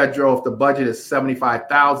draw schedule, if the budget is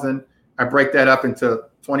 $75,000, I break that up into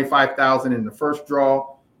 $25,000 in the first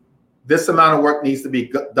draw. This amount of work needs to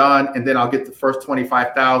be done, and then I'll get the first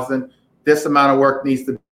 $25,000. This amount of work needs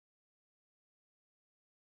to be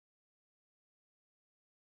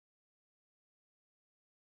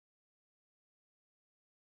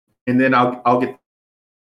and then I'll get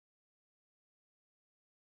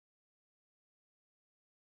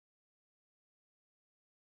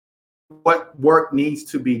what work needs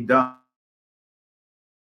to be done.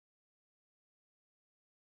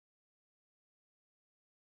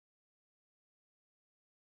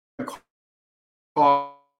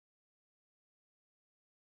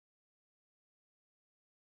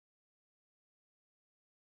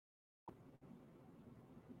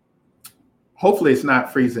 Hopefully it's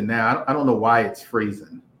not freezing now. I don't know why it's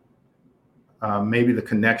freezing. Maybe the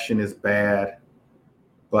connection is bad,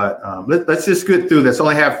 but let's just get through this. I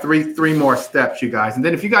only have three more steps, you guys. And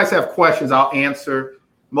then if you guys have questions, I'll answer.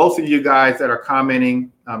 Most of you guys that are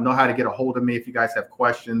commenting know how to get a hold of me if you guys have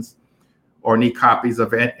questions or need copies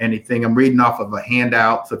of anything. I'm reading off of a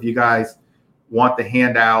handout. So if you guys want the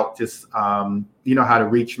handout, just you know how to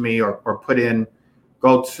reach me, or put in,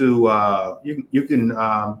 go to, you can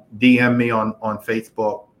DM me on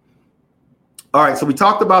Facebook. All right, so we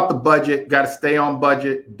talked about the budget. Got to stay on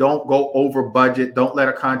budget. Don't go over budget. Don't let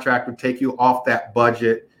a contractor take you off that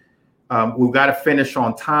budget. We've got to finish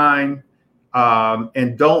on time,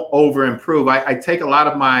 and don't over improve. I take a lot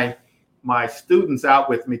of my students out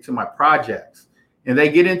with me to my projects, and they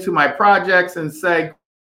get into my projects and say,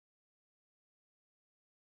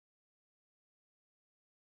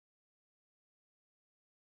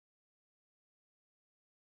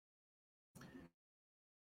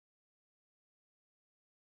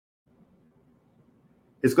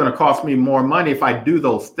 it's going to cost me more money if I do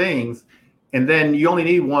those things. And then you only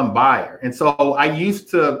need one buyer. And so I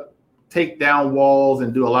used to take down walls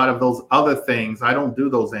and do a lot of those other things. I don't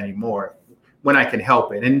do those anymore when I can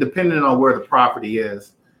help it. And depending on where the property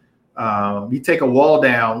is, you take a wall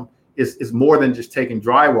down, is more than just taking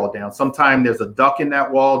drywall down. Sometimes there's a duct in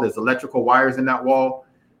that wall. There's electrical wires in that wall.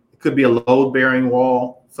 It could be a load bearing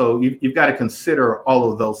wall. So you've got to consider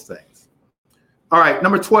all of those things. All right,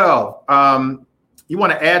 number 12. You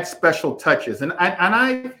want to add special touches, and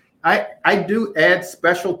I do add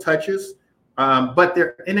special touches, but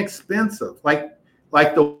they're inexpensive. Like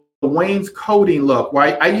the wainscoting look.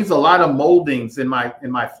 Right, I use a lot of moldings in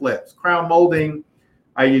my flips. Crown molding.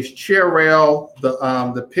 I use chair rail,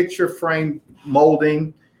 the picture frame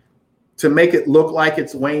molding to make it look like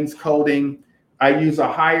it's wainscoting. I use a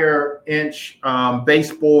higher inch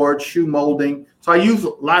baseboard, shoe molding. So I use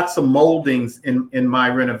lots of moldings in my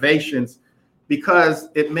renovations, because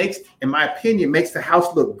it makes, in my opinion, makes the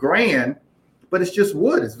house look grand, but it's just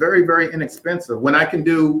wood. It's very, very inexpensive. When I can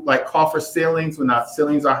do like coffer ceilings, when our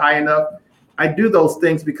ceilings are high enough, I do those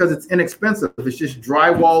things because it's inexpensive. It's just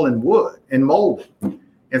drywall and wood and molding.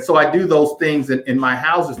 And so I do those things in my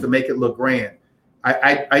houses to make it look grand.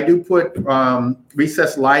 I do put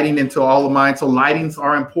recessed lighting into all of mine. So lightings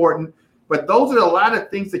are important, but those are a lot of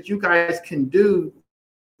things that you guys can do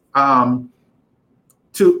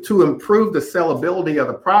to improve the sellability of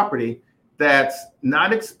the property. That's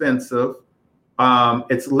not expensive.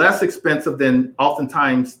 It's less expensive than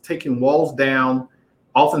oftentimes taking walls down,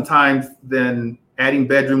 oftentimes than adding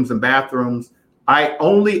bedrooms and bathrooms. I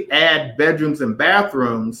only add bedrooms and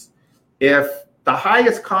bathrooms if the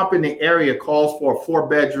highest comp in the area calls for a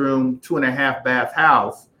 4-bedroom, 2.5 bath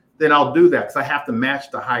house. Then I'll do that because I have to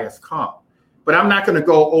match the highest comp. But I'm not going to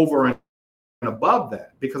go over and above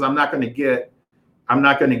that, because I'm not going to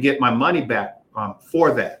get my money back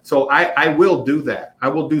for that. So I will do that. I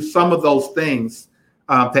will do some of those things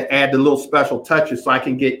to add the little special touches so I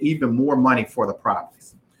can get even more money for the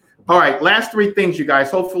properties. All right, last three things, you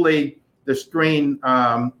guys. Hopefully the screen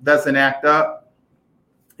doesn't act up.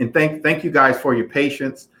 And thank you guys for your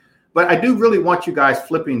patience. But I do really want you guys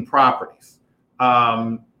flipping properties.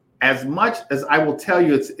 As much as I will tell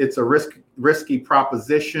you it's a risky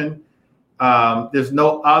proposition, there's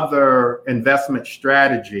no other investment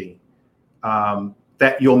strategy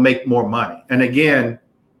that you'll make more money. And again,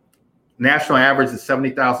 national average is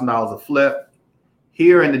 $70,000 a flip.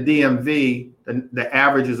 Here in the DMV, the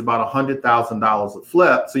average is about $100,000 a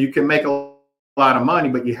flip. So you can make a lot of money,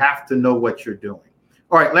 but you have to know what you're doing.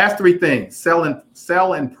 All right, last three things: sell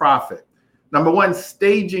and profit. Number one,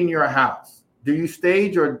 staging your house. Do you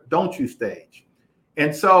stage or don't you stage?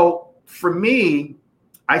 And so for me,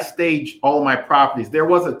 I stage all my properties. There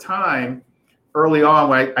was a time early on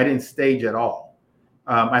when I didn't stage at all.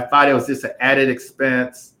 I thought it was just an added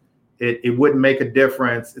expense. It wouldn't make a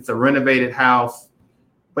difference. It's a renovated house.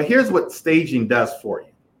 But here's what staging does for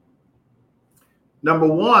you. Number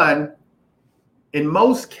one, in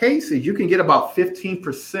most cases, you can get about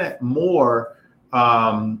 15% more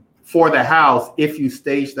for the house if you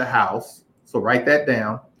stage the house. So write that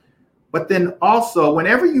down. But then also,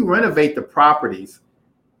 whenever you renovate the properties,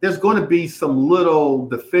 there's going to be some little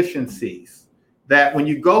deficiencies that when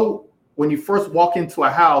you first walk into a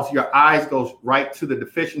house, your eyes goes right to the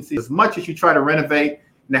deficiencies. As much as you try to renovate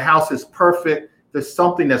and the house is perfect, there's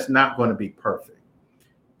something that's not going to be perfect.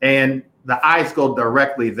 And the eyes go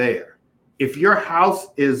directly there. If your house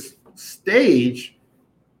is staged,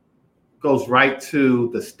 goes right to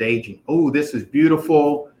the staging. Oh, this is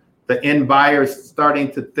beautiful. The end buyer is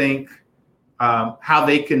starting to think how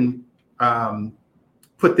they can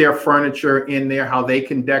put their furniture in there, how they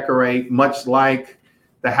can decorate, much like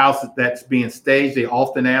the house that's being staged. They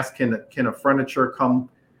often ask, can a furniture come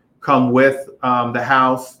with the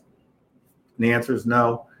house? And the answer is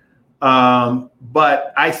no.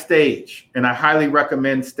 But I stage, and I highly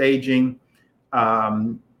recommend staging.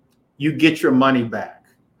 You get your money back.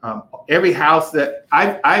 Every house that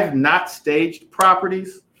I've not staged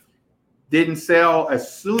properties didn't sell.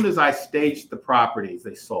 As soon as I staged the properties,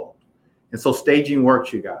 they sold. And so staging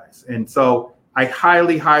works, you guys. And so I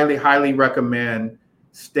highly, highly, highly recommend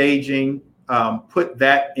staging. Put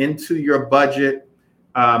that into your budget.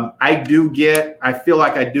 I feel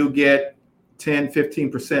like I do get 10,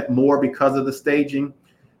 15% more because of the staging.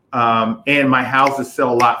 And my houses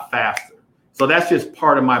sell a lot faster. So that's just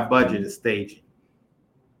part of my budget is staging.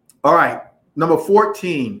 All right. Number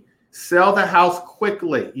 14, sell the house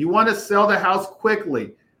quickly. You want to sell the house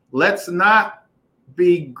quickly. Let's not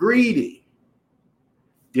be greedy.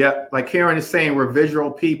 Yeah, like Karen is saying, we're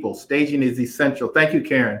visual people. Staging is essential. Thank you,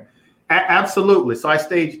 Karen. Absolutely. So I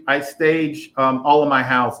stage all of my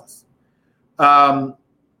houses.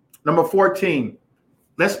 Number 14,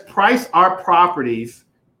 let's price our properties.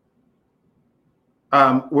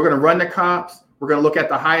 We're going to run the comps. We're going to look at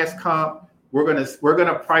the highest comp. We're going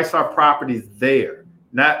to price our properties there,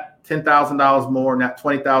 not $10,000 more, not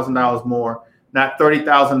 $20,000 more, not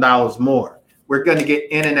 $30,000 more. We're going to get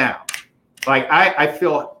in and out. Like I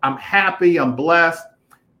feel I'm happy. I'm blessed.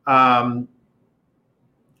 I'm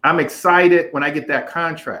excited when I get that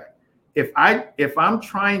contract. If I'm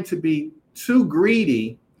trying to be too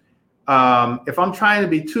greedy, when I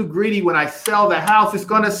sell the house, it's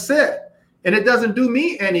going to sit. And it doesn't do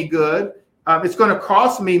me any good. It's going to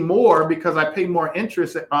cost me more because I pay more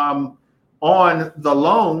interest on the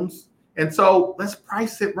loans. And so let's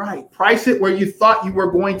price it right. Price it where you thought you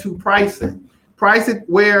were going to price it. Price it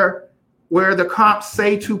where the comps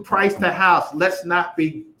say to price the house. Let's not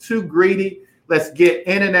be too greedy. Let's get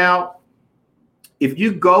in and out. If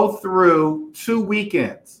you go through 2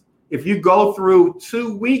 weekends,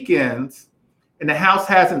 and the house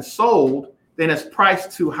hasn't sold, then it's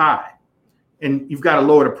priced too high. And you've got to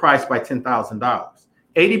lower the price by $10,000.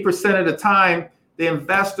 80% of the time, the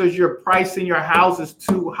investors, you're pricing your houses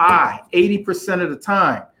too high. 80% of the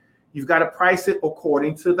time, you've got to price it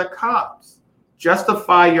according to the comps.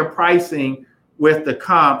 Justify your pricing with the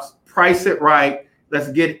comps. Price it right.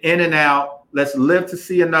 Let's get in and out. Let's live to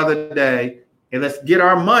see another day. And let's get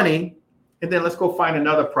our money. And then let's go find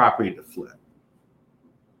another property to flip.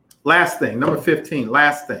 Last thing, number 15,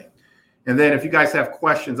 last thing. And then if you guys have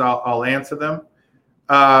questions, I'll answer them.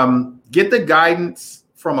 Get the guidance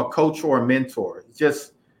from a coach or a mentor.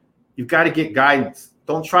 You've got to get guidance.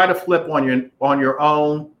 Don't try to flip on your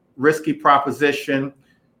own. Risky proposition,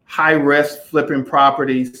 high risk flipping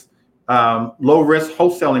properties. low risk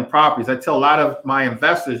wholesaling properties. I tell a lot of my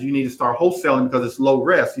investors, you need to start wholesaling because it's low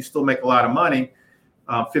risk. You still make a lot of money,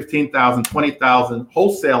 15,000, 20,000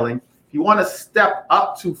 wholesaling. If you want to step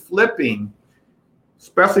up to flipping,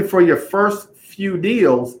 especially for your first few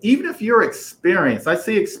deals, even if you're experienced, I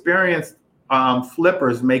see experienced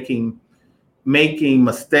flippers making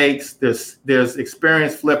mistakes. There's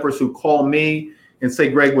experienced flippers who call me and say,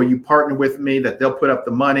 Greg, will you partner with me? That they'll put up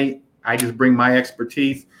the money. I just bring my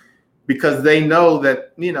expertise because they know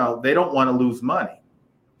that, they don't want to lose money.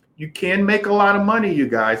 You can make a lot of money, you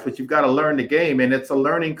guys, but you've got to learn the game, and it's a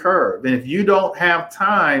learning curve. And if you don't have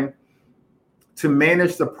time to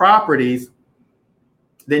manage the properties,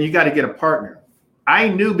 then you got to get a partner. I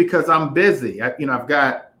knew because I'm busy. I've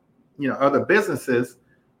got, other businesses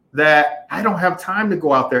that I don't have time to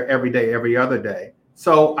go out there every day, every other day.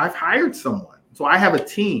 So I've hired someone. So I have a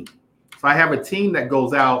team. So I have a team that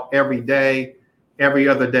goes out every day, every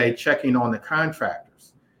other day, checking on the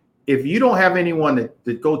contractors. If you don't have anyone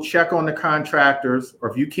to go check on the contractors, or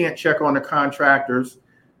if you can't check on the contractors,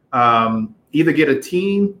 either get a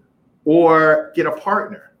team or get a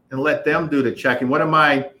partner and let them do the checking. One of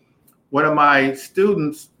my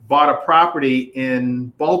students bought a property in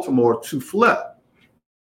Baltimore to flip.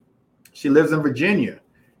 She lives in Virginia,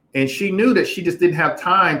 and she knew that she just didn't have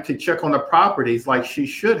time to check on the properties like she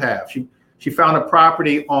should have. She found a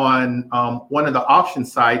property on one of the auction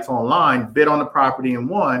sites online, bid on the property and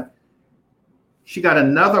won. She got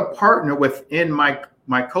another partner within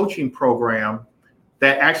my coaching program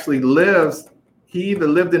that actually lives. He either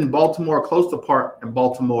lived in Baltimore or close to part in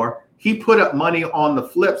Baltimore. He put up money on the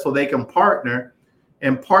flip so they can partner.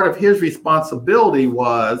 And part of his responsibility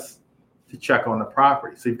was to check on the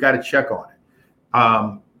property. So you've got to check on it.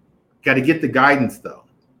 Got to get the guidance though.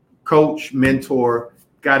 Coach, mentor,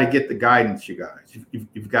 got to get the guidance, you guys.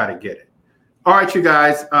 You've got to get it. All right, you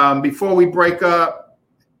guys, before we break up,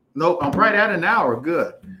 nope, I'm right at an hour.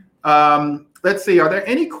 Good. Let's see. Are there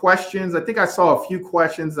any questions? I think I saw a few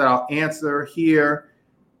questions that I'll answer here.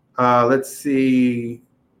 Let's see.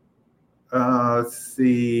 Are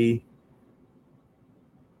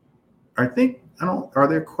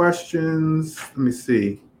there questions? Let me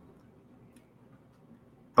see.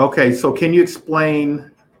 Okay, so can you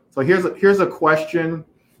explain? So here's a question.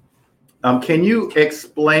 Can you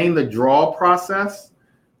explain the draw process?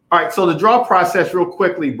 All right, so the draw process real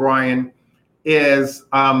quickly, Brian, is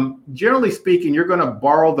generally speaking, you're going to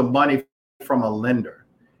borrow the money from a lender.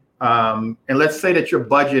 And let's say that your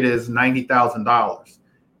budget is $90,000.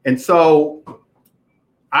 And so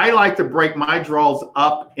I like to break my draws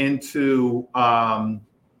up into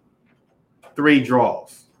 3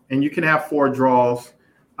 draws. And you can have 4 draws,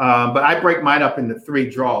 but I break mine up into 3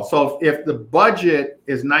 draws. So if the budget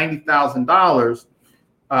is $90,000,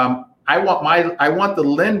 I want the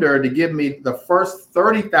lender to give me the first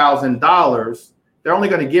 $30,000. They're only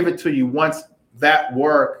going to give it to you once that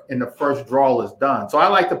work in the first draw is done. So I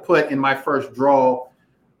like to put in my first draw,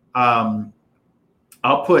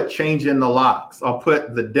 I'll put change in the locks. I'll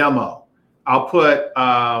put the demo. I'll put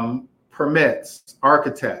permits,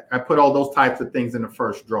 architect. I put all those types of things in the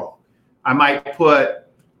first draw. I might put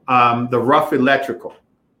the rough electrical.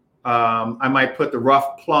 I might put the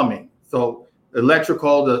rough plumbing. So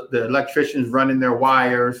electrical, the electricians running their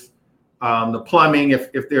wires, the plumbing,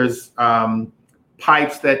 if there's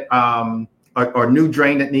pipes that or new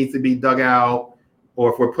drain that needs to be dug out,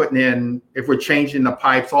 or if we're changing the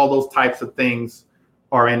pipes, all those types of things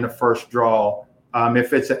are in the first draw.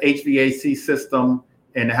 If it's an HVAC system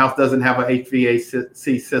and the house doesn't have an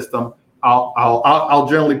HVAC system, I'll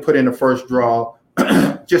generally put in the first draw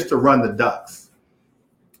just to run the ducts.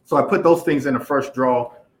 So I put those things in the first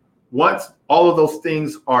draw. Once all of those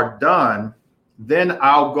things are done, then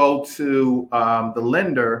I'll go to the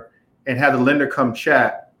lender and have the lender come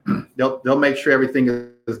check. They'll make sure everything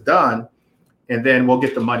is done, and then we'll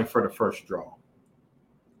get the money for the first draw.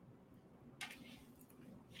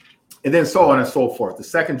 And then so on and so forth. The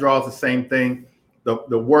second draw is the same thing.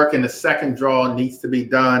 The work in the second draw needs to be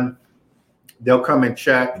done. They'll come and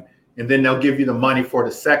check, and then they'll give you the money for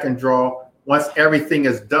the second draw. Once everything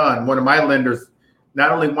is done, one of my lenders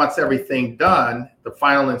not only wants everything done, the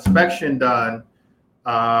final inspection done,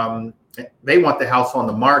 they want the house on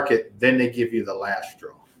the market, then they give you the last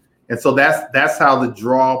draw. And so that's how the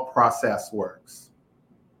draw process works.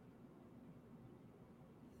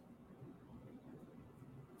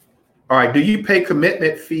 All right, do you pay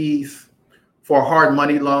commitment fees for hard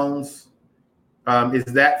money loans? Is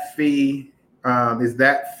that fee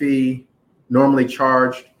normally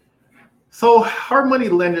charged? So hard money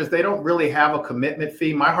lenders, they don't really have a commitment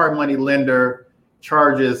fee. My hard money lender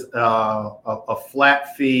charges a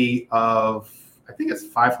flat fee of, I think it's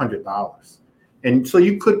 $500. And so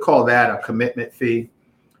you could call that a commitment fee,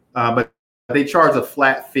 but they charge a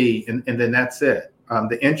flat fee, and then that's it.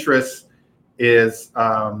 The interest is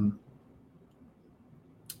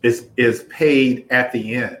paid at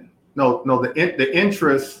the end. No, the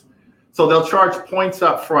interest. So they'll charge points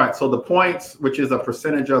up front. So the points, which is a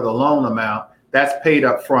percentage of the loan amount, that's paid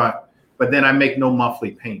up front. But then I make no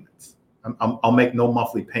monthly payments. I'll make no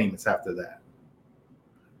monthly payments after that.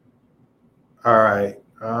 All right.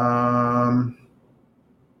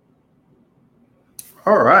 All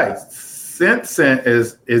right. Simpson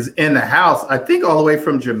is in the house, I think all the way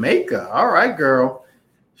from Jamaica. All right, girl.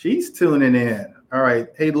 She's tuning in. All right.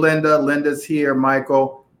 Hey, Linda. Linda's here.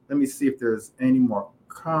 Michael. Let me see if there's any more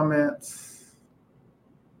comments.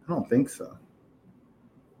 I don't think so.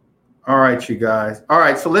 All right, you guys. All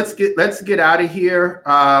right, so let's get out of here.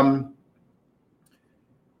 I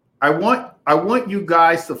want you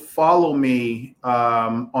guys to follow me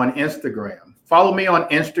on Instagram. Follow me on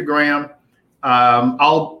Instagram.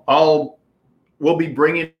 We'll be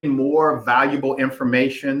bringing more valuable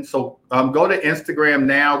information. So go to Instagram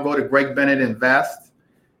now. Go to Greg Bennett Invest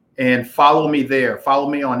and follow me there. Follow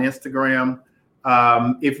me on Instagram.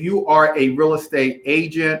 If you are a real estate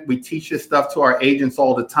agent, we teach this stuff to our agents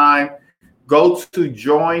all the time. Go to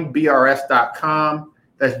joinbrs.com.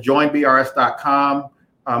 That's joinbrs.com,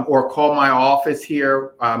 or call my office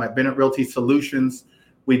here at Bennett Realty Solutions.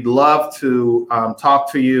 We'd love to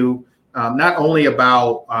talk to you, not only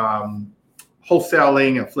about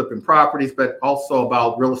wholesaling and flipping properties, but also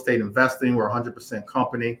about real estate investing. We're a 100%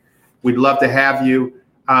 company. We'd love to have you.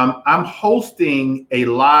 I'm hosting a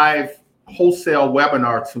live wholesale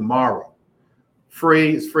webinar tomorrow.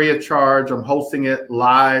 It's free of charge. I'm hosting it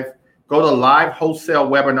live. Go to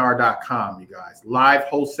livewholesalewebinar.com, you guys.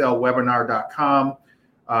 Livewholesalewebinar.com.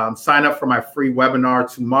 Sign up for my free webinar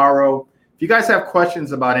tomorrow. If you guys have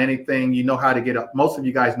questions about anything, you know how to most of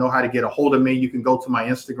you guys know how to get a hold of me. You can go to my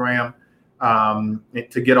Instagram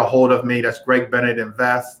to get a hold of me. That's Greg Bennett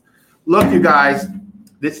Invest. Look, you guys,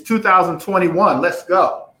 it's 2021. Let's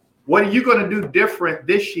go. What are you going to do different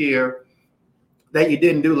this year that you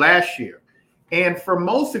didn't do last year? And for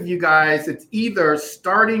most of you guys, it's either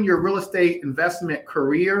starting your real estate investment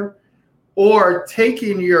career or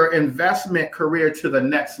taking your investment career to the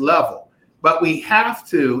next level. But we have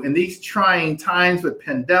to, in these trying times with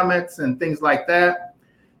pandemics and things like that,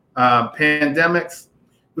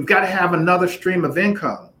 we've got to have another stream of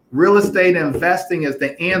income. Real estate investing is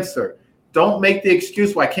the answer. Don't make the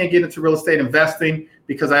excuse, well, I can't get into real estate investing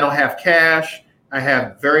because I don't have cash. I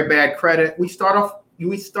have very bad credit. We start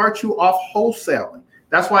you off wholesaling.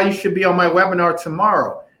 That's why you should be on my webinar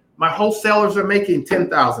tomorrow. My wholesalers are making $10,000,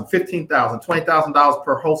 $15,000, $20,000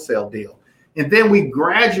 per wholesale deal. And then we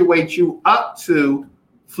graduate you up to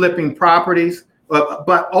flipping properties,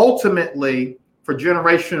 but ultimately for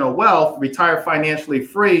generational wealth, retire financially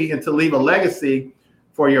free, and to leave a legacy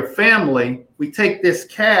for your family. We take this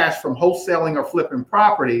cash from wholesaling or flipping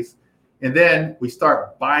properties, and then we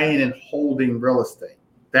start buying and holding real estate.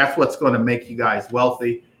 That's what's going to make you guys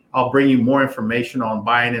wealthy. I'll bring you more information on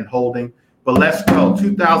buying and holding. But let's go.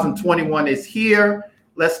 2021 is here.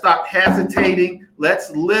 Let's stop hesitating.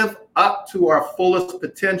 Let's live up to our fullest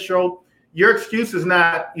potential. Your excuse is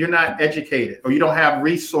you're not educated or you don't have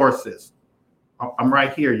resources. I'm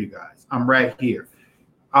right here, you guys. I'm right here.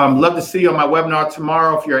 Love to see you on my webinar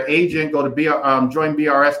tomorrow. If you're an agent, go to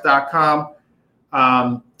joinbrs.com.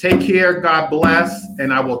 Take care. God bless.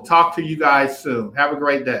 And I will talk to you guys soon. Have a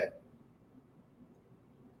great day.